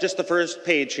 I'll hold up just the first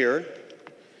page here.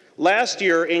 Last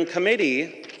year in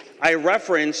committee, I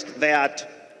referenced that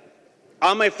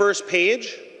on my first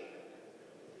page,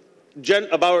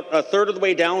 about a third of the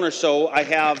way down or so, I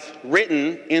have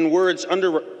written in words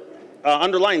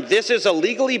underlined, this is a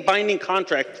legally binding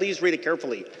contract, please read it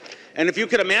carefully. And if you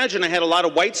could imagine, I had a lot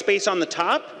of white space on the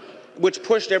top, which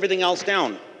pushed everything else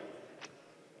down.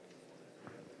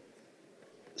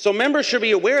 So members should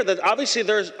be aware that obviously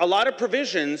there's a lot of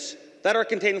provisions that are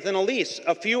contained within a lease,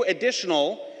 a few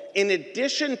additional, in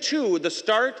addition to the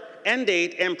start, end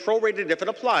date, and prorated if it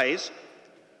applies.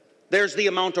 There's the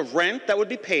amount of rent that would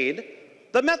be paid,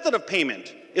 the method of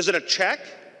payment. Is it a check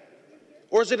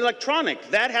or is it electronic?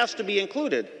 That has to be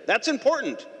included. That's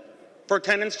important for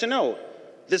tenants to know.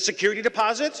 The security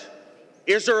deposit,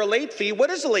 is there a late fee?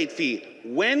 What is a late fee?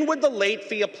 When would the late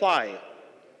fee apply?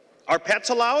 Are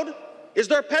pets allowed? Is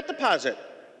there a pet deposit?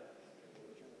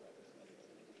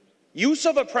 Use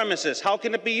of a premises, how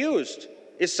can it be used?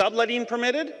 Is subletting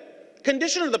permitted?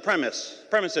 Condition of the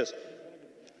premises.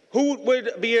 Who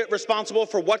would be responsible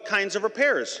for what kinds of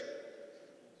repairs?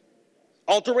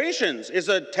 Alterations. Is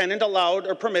a tenant allowed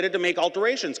or permitted to make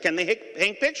alterations? Can they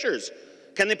hang pictures?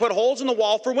 Can they put holes in the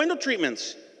wall for window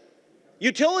treatments?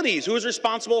 Utilities. Who is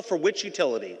responsible for which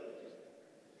utility?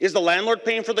 Is the landlord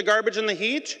paying for the garbage and the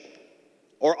heat?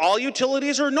 Or all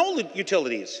utilities or no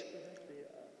utilities?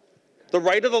 The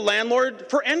right of the landlord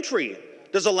for entry.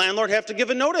 Does the landlord have to give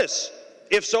a notice?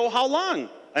 If so, how long?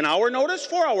 An hour notice,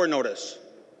 4 hour notice?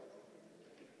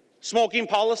 Smoking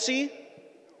policy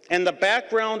and the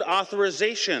background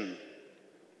authorization.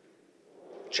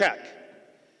 Check.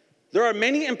 There are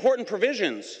many important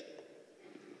provisions,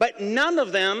 but none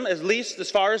of them, at least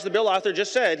as far as the bill author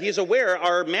just said, he's aware,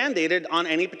 are mandated on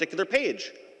any particular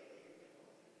page.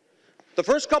 The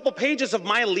first couple pages of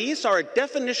my lease are a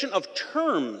definition of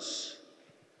terms.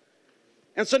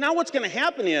 And so now what's going to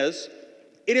happen is,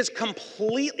 it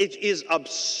is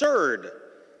absurd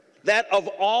that of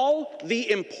all the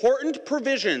important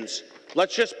provisions,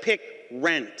 let's just pick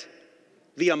rent.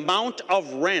 The amount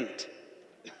of rent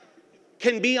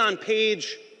can be on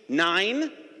page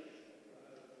 9,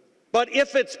 but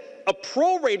if it's a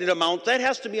prorated amount, that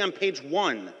has to be on page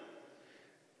 1.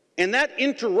 And that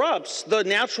interrupts the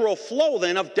natural flow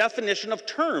then of definition of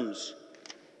terms.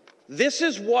 This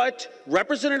is what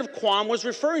Representative Quam was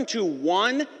referring to,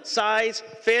 one size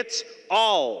fits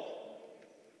all.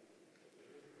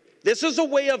 This is a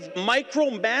way of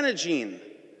micromanaging.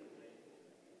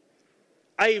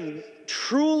 I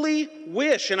truly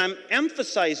wish, and I'm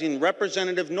emphasizing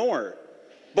Representative Knorr,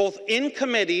 both in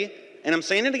committee, and I'm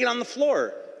saying it again on the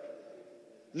floor,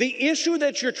 the issue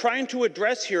that you're trying to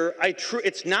address here,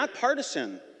 it's not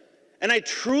partisan, and I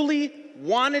truly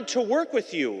wanted to work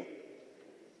with you.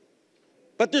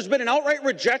 But there's been an outright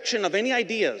rejection of any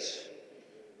ideas.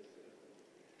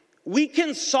 We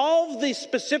can solve the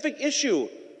specific issue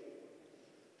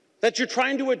that you're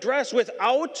trying to address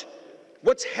without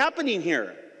what's happening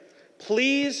here.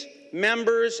 Please,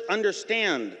 members,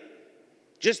 understand.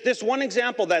 Just this one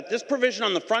example, that this provision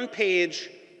on the front page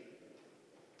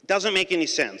doesn't make any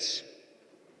sense.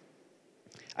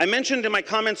 I mentioned in my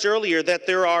comments earlier that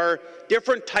there are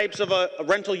different types of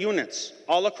rental units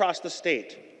all across the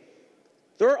state.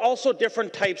 There are also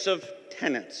different types of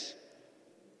tenants.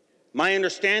 My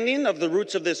understanding of the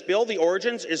roots of this bill, the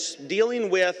origins, is dealing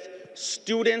with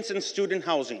students and student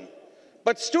housing.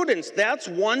 But students, that's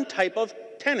one type of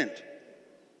tenant.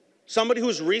 Somebody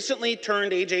who's recently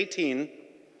turned age 18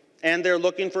 and they're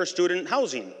looking for student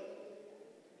housing.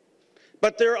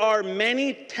 But there are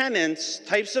many tenants,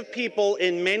 types of people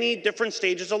in many different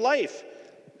stages of life.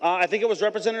 I think it was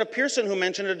Representative Pearson who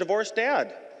mentioned a divorced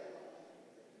dad.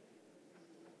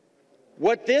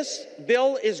 What this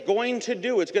bill is going to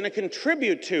do, it's going to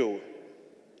contribute to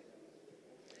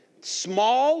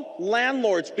small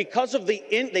landlords, because of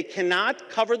they cannot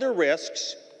cover their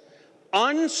risks.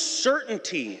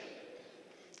 Uncertainty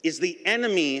is the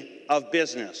enemy of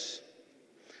business.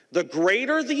 The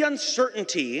greater the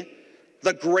uncertainty,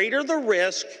 the greater the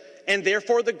risk, and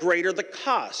therefore the greater the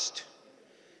cost.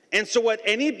 And so what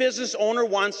any business owner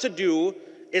wants to do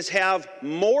is have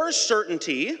more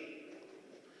certainty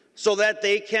so that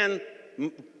they can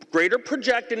greater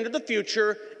project into the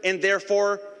future and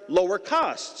therefore lower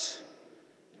costs.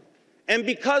 And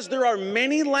because there are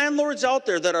many landlords out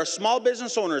there that are small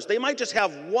business owners, they might just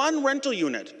have one rental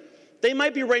unit. They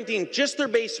might be renting just their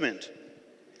basement.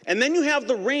 And then you have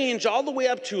the range all the way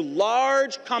up to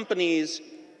large companies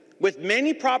with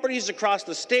many properties across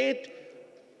the state,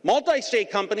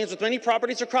 multi-state companies with many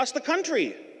properties across the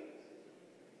country.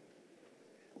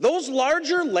 Those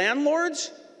larger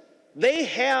landlords, they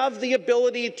have the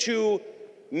ability to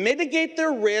mitigate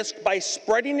their risk by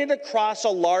spreading it across a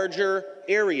larger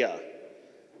area.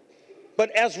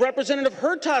 But as Representative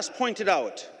Hertas pointed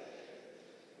out,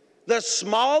 the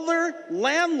smaller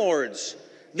landlords,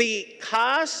 the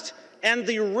cost and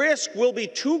the risk will be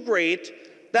too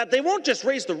great that they won't just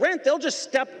raise the rent, they'll just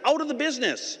step out of the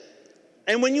business.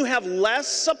 And when you have less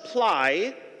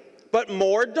supply but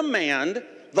more demand,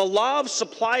 the law of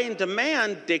supply and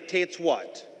demand dictates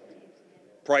what?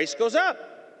 Price goes up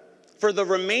for the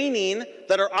remaining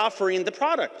that are offering the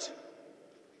product.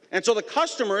 And so the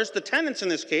customers, the tenants in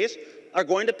this case, are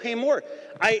going to pay more.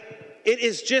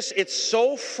 It's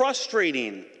so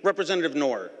frustrating, Representative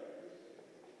Knorr,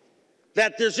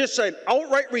 that there's just an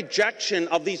outright rejection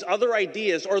of these other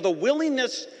ideas, or the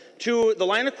willingness to, the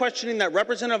line of questioning that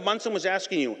Representative Munson was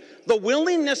asking you, the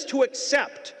willingness to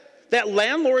accept that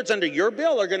landlords under your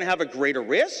bill are going to have a greater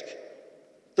risk,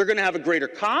 they're going to have a greater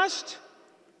cost,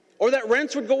 or that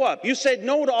rents would go up. You said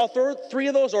no to all three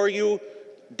of those, or you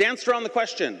danced around the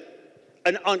question.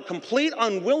 A complete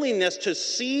unwillingness to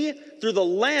see through the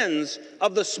lens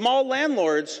of the small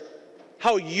landlords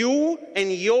how you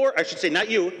and your, I should say not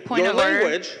you, Point your of order.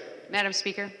 language. Madam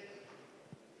Speaker.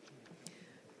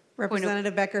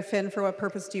 Representative Becker-Finn, for what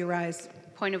purpose do you rise?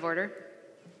 Point of order.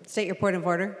 State your point of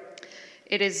order.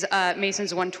 It is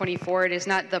Mason's 124. It is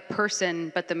not the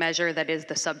person, but the measure that is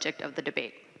the subject of the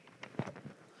debate.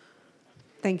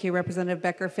 Thank you, Representative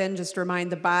Becker-Finn. Just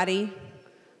remind the body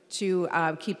to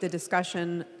keep the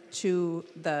discussion to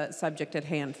the subject at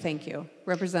hand. Thank you.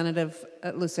 Representative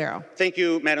Lucero. Thank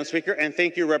you, Madam Speaker, and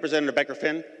thank you, Representative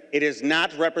Becker-Finn. It is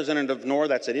not Representative Knorr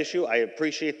that's at issue. I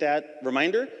appreciate that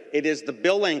reminder. It is the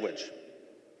bill language.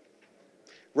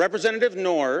 Representative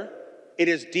Knorr, it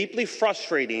is deeply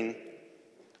frustrating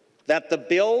that the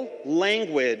bill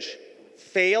language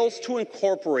fails to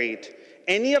incorporate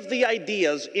any of the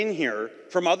ideas in here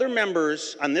from other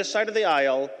members on this side of the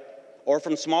aisle or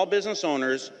from small business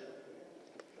owners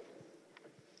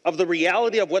of the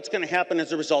reality of what's going to happen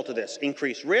as a result of this.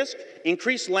 Increased risk,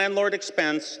 increased landlord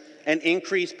expense, and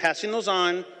increased passing those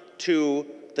on to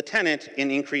the tenant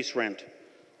in increased rent.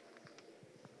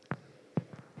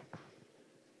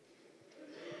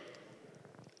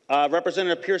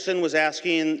 Representative Pearson was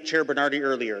asking Chair Bernardi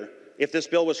earlier if this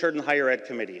bill was heard in the Higher Ed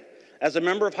Committee. As a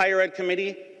member of Higher Ed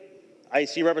Committee, I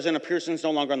see Representative Pearson's no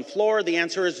longer on the floor. The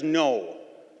answer is no.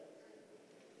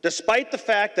 Despite the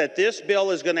fact that this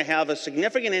bill is going to have a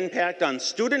significant impact on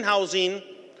student housing,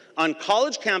 on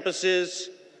college campuses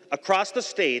across the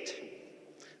state,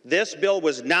 this bill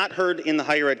was not heard in the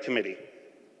Higher Ed Committee.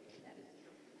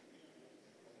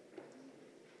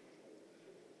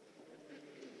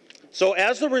 So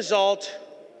as a result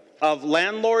of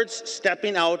landlords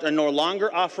stepping out and no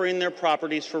longer offering their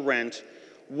properties for rent,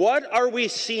 what are we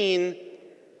seeing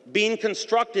being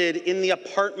constructed in the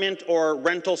apartment or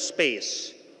rental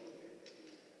space?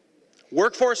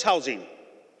 Workforce housing.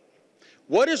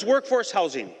 What is workforce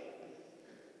housing?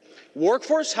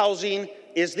 Workforce housing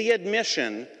is the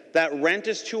admission that rent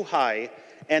is too high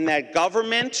and that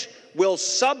government will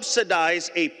subsidize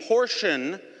a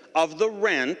portion of the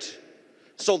rent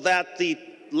so that the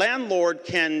landlord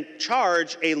can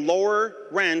charge a lower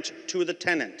rent to the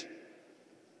tenant.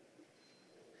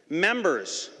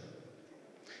 Members,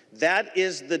 that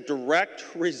is the direct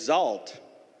result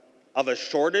of a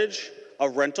shortage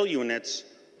of rental units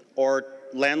or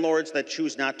landlords that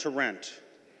choose not to rent,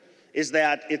 is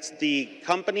that it's the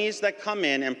companies that come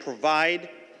in and provide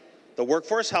the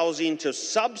workforce housing to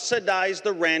subsidize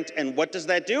the rent, and what does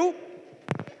that do?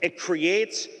 It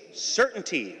creates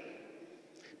certainty,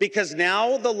 because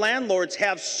now the landlords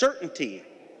have certainty,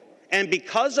 and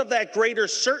because of that greater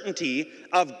certainty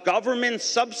of government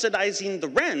subsidizing the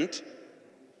rent,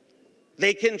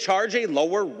 they can charge a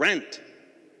lower rent.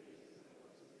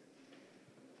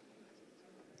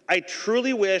 I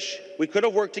truly wish we could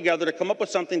have worked together to come up with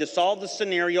something to solve the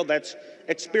scenario that's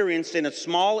experienced in a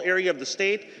small area of the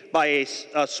state by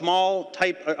a small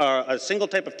type, a single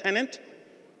type of tenant,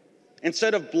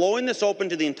 instead of blowing this open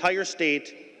to the entire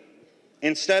state,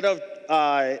 instead of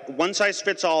one size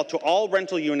fits all to all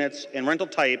rental units and rental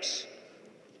types.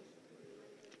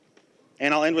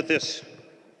 And I'll end with this.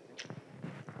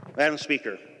 Madam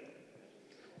Speaker,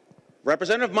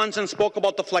 Representative Munson spoke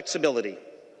about the flexibility.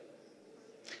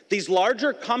 These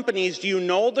larger companies, do you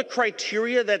know the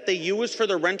criteria that they use for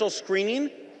their rental screening?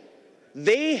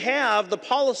 They have the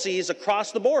policies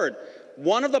across the board.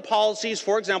 One of the policies,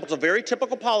 for example, it's a very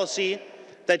typical policy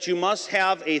that you must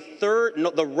have a third,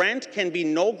 the rent can be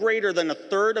no greater than a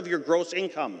third of your gross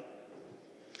income.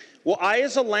 Well, I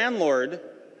as a landlord,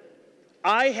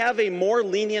 I have a more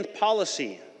lenient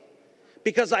policy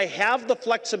because I have the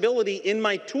flexibility in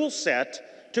my tool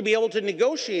set to be able to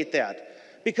negotiate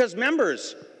that. Because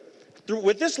members,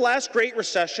 with this last Great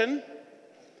Recession,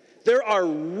 there are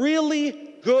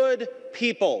really good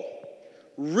people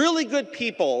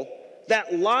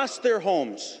that lost their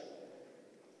homes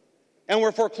and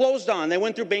were foreclosed on. They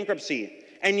went through bankruptcy.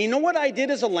 And you know what I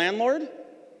did as a landlord?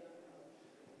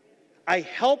 I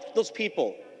helped those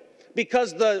people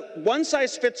because the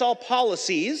one-size-fits-all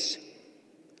policies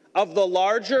of the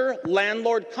larger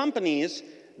landlord companies,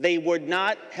 they would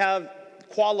not have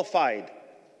qualified.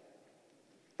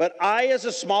 But I, as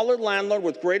a smaller landlord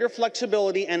with greater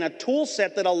flexibility and a tool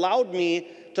set that allowed me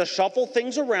to shuffle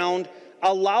things around,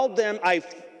 allowed them,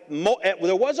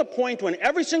 there was a point when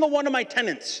every single one of my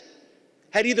tenants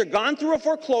had either gone through a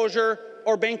foreclosure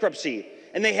or bankruptcy,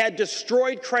 and they had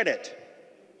destroyed credit.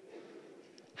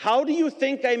 How do you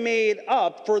think I made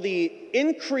up for the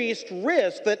increased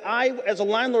risk that I, as a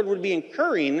landlord, would be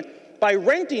incurring by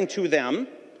renting to them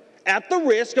at the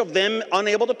risk of them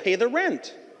unable to pay the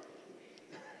rent?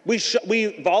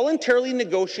 We voluntarily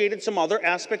negotiated some other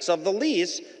aspects of the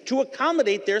lease to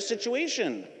accommodate their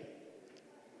situation.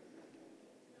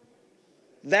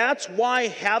 That's why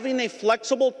having a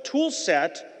flexible tool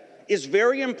set is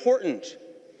very important.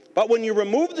 But when you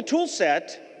remove the tool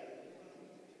set,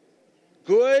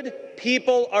 good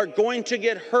people are going to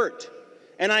get hurt.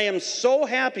 And I am so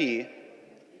happy,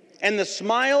 and the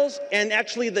smiles and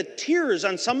actually the tears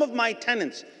on some of my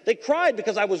tenants, they cried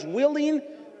because I was willing,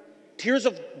 tears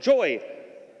of joy,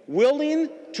 willing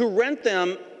to rent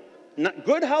them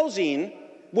good housing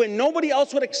when nobody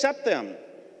else would accept them.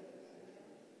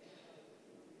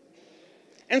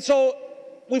 And so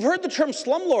we've heard the term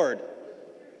slumlord,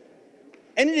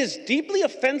 and it is deeply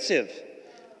offensive.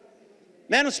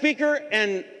 Madam Speaker,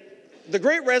 and the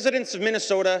great residents of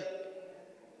Minnesota,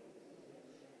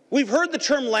 we've heard the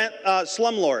term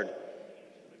slumlord.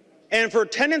 And for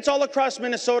tenants all across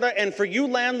Minnesota and for you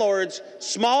landlords,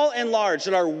 small and large,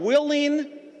 that are willing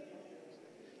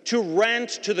to rent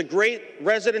to the great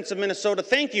residents of Minnesota,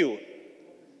 thank you.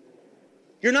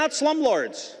 You're not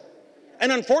slumlords.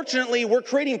 And unfortunately, we're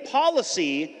creating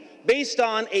policy based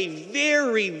on a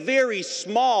very, very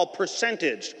small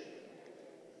percentage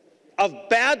of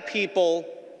bad people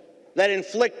that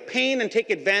inflict pain and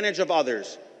take advantage of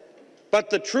others.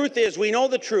 But the truth is, we know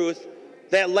the truth,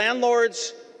 that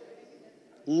landlords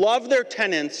love their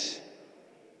tenants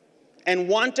and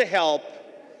want to help,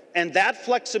 and that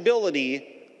flexibility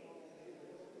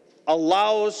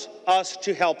allows us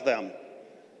to help them.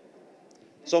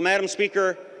 So, Madam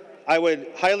Speaker, I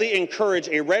would highly encourage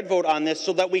a red vote on this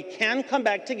so that we can come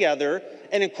back together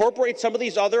and incorporate some of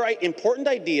these other important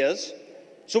ideas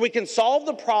so we can solve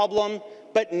the problem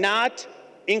but not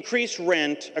increase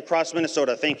rent across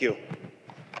Minnesota. Thank you.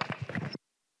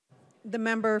 The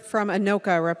member from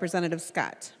Anoka, Representative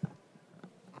Scott.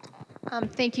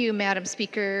 Thank you, Madam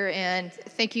Speaker, and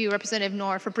thank you, Representative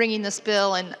Knorr, for bringing this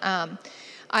bill. And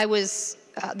I was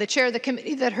the chair of the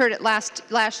committee that heard it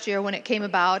last year when it came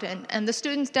about, and the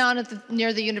students down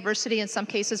near the university in some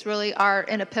cases really are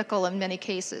in a pickle in many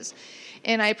cases.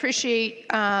 And I appreciate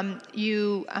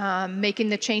you making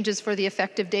the changes for the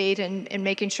effective date and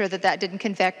making sure that that didn't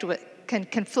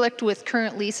conflict with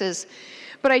current leases.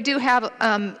 But I do have,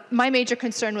 my major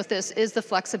concern with this is the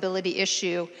flexibility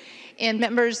issue. And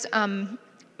members,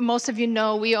 most of you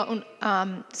know we own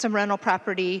some rental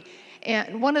property.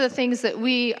 And one of the things that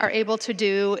we are able to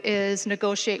do is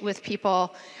negotiate with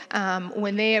people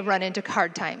when they run into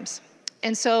hard times.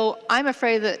 And so I'm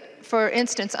afraid that, for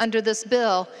instance, under this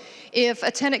bill, if a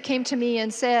tenant came to me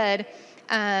and said,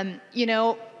 you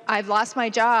know, I've lost my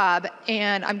job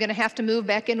and I'm going to have to move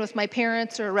back in with my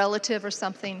parents or a relative or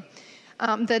something,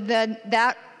 the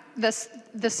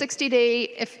 60-day,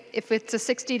 if it's a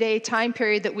 60-day time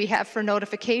period that we have for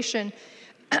notification,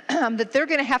 that they're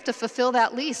going to have to fulfill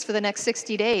that lease for the next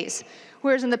 60 days.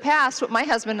 Whereas in the past, what my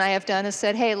husband and I have done is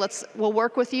said, hey, we'll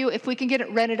work with you. If we can get it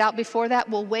rented out before that,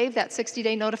 we'll waive that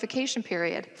 60-day notification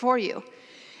period for you.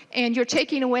 And you're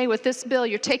taking away, with this bill,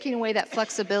 you're taking away that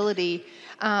flexibility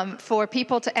for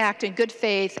people to act in good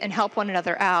faith and help one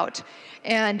another out.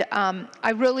 And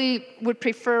I really would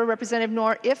prefer, Representative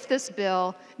Knorr, if this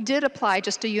bill did apply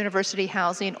just to university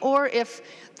housing, or if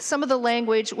some of the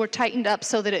language were tightened up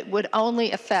so that it would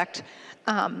only affect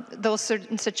those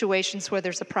certain situations where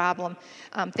there's a problem.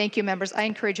 Thank you, members. I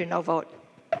encourage a no vote.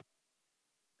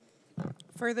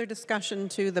 Further discussion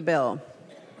to the bill.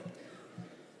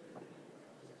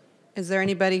 Is there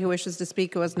anybody who wishes to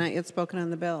speak who has not yet spoken on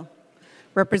the bill?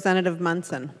 Representative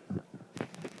Munson.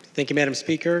 Thank you, Madam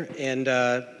Speaker. And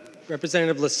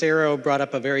Representative Lucero brought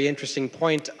up a very interesting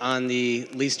point on the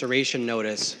lease duration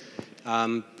notice,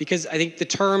 because I think the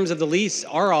terms of the lease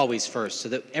are always first, so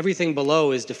that everything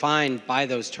below is defined by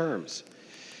those terms.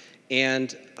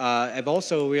 And I've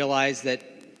also realized that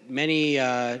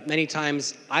many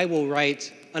times I will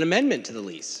write an amendment to the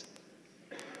lease.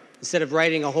 Instead of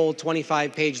writing a whole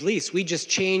 25-page lease, we just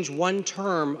change one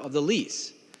term of the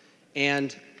lease.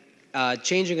 And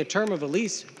changing a term of a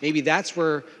lease, maybe that's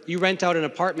where you rent out an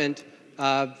apartment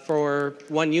for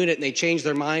one unit and they change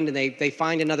their mind and they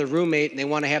find another roommate and they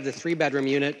want to have the 3-bedroom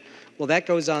unit. Well, that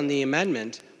goes on the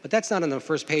amendment, but that's not on the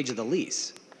first page of the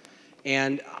lease.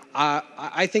 And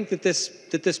I think that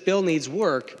this bill needs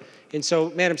work. And so,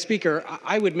 Madam Speaker,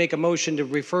 I would make a motion to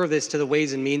refer this to the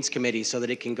Ways and Means Committee so that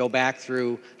it can go back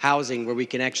through housing, where we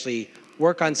can actually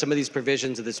work on some of these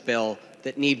provisions of this bill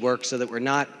that need work, so that we're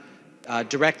not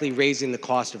directly raising the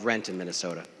cost of rent in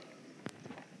Minnesota.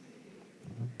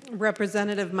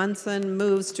 Representative Munson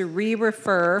moves to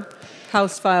re-refer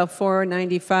House File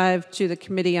 495 to the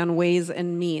Committee on Ways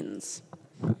and Means.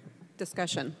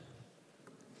 Discussion.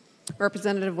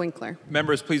 Representative Winkler.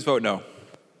 Members, please vote no.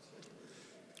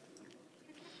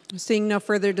 Seeing no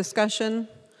further discussion,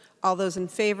 all those in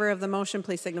favor of the motion,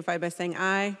 please signify by saying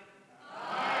aye.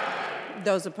 Aye.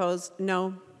 Those opposed,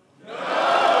 no.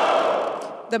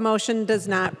 No. The motion does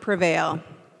not prevail.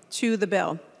 To the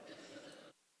bill.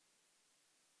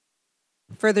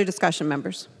 Further discussion,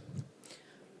 members.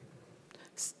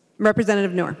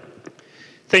 Representative Knorr.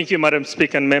 Thank you, Madam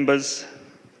Speaker and members.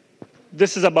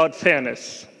 This is about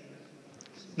fairness.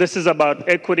 This is about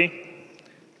equity.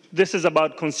 This is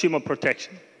about consumer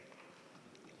protection.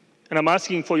 And I'm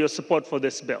asking for your support for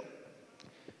this bill.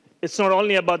 It's not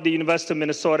only about the University of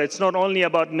Minnesota. It's not only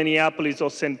about Minneapolis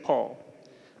or St. Paul.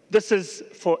 This is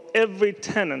for every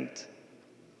tenant.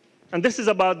 And this is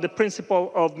about the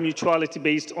principle of mutuality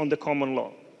based on the common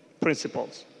law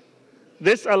principles.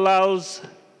 This allows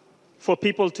for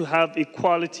people to have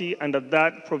equality under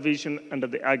that provision, under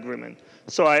the agreement.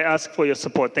 So I ask for your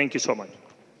support. Thank you so much.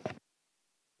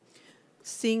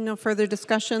 Seeing no further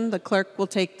discussion, the clerk will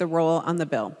take the roll on the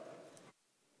bill.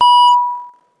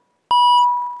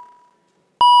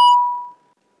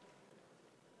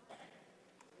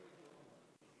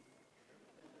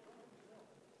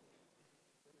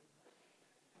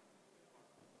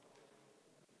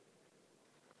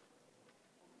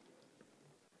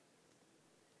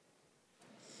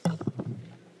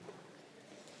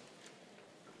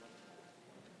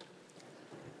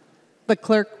 The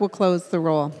clerk will close the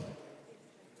roll.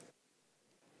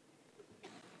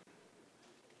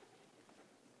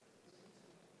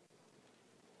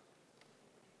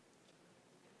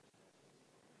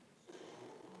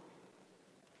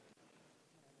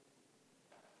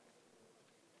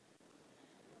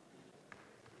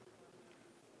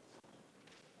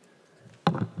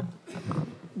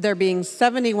 There being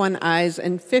 71 ayes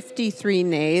and 53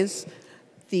 nays,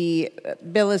 the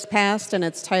bill is passed and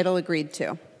its title agreed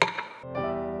to.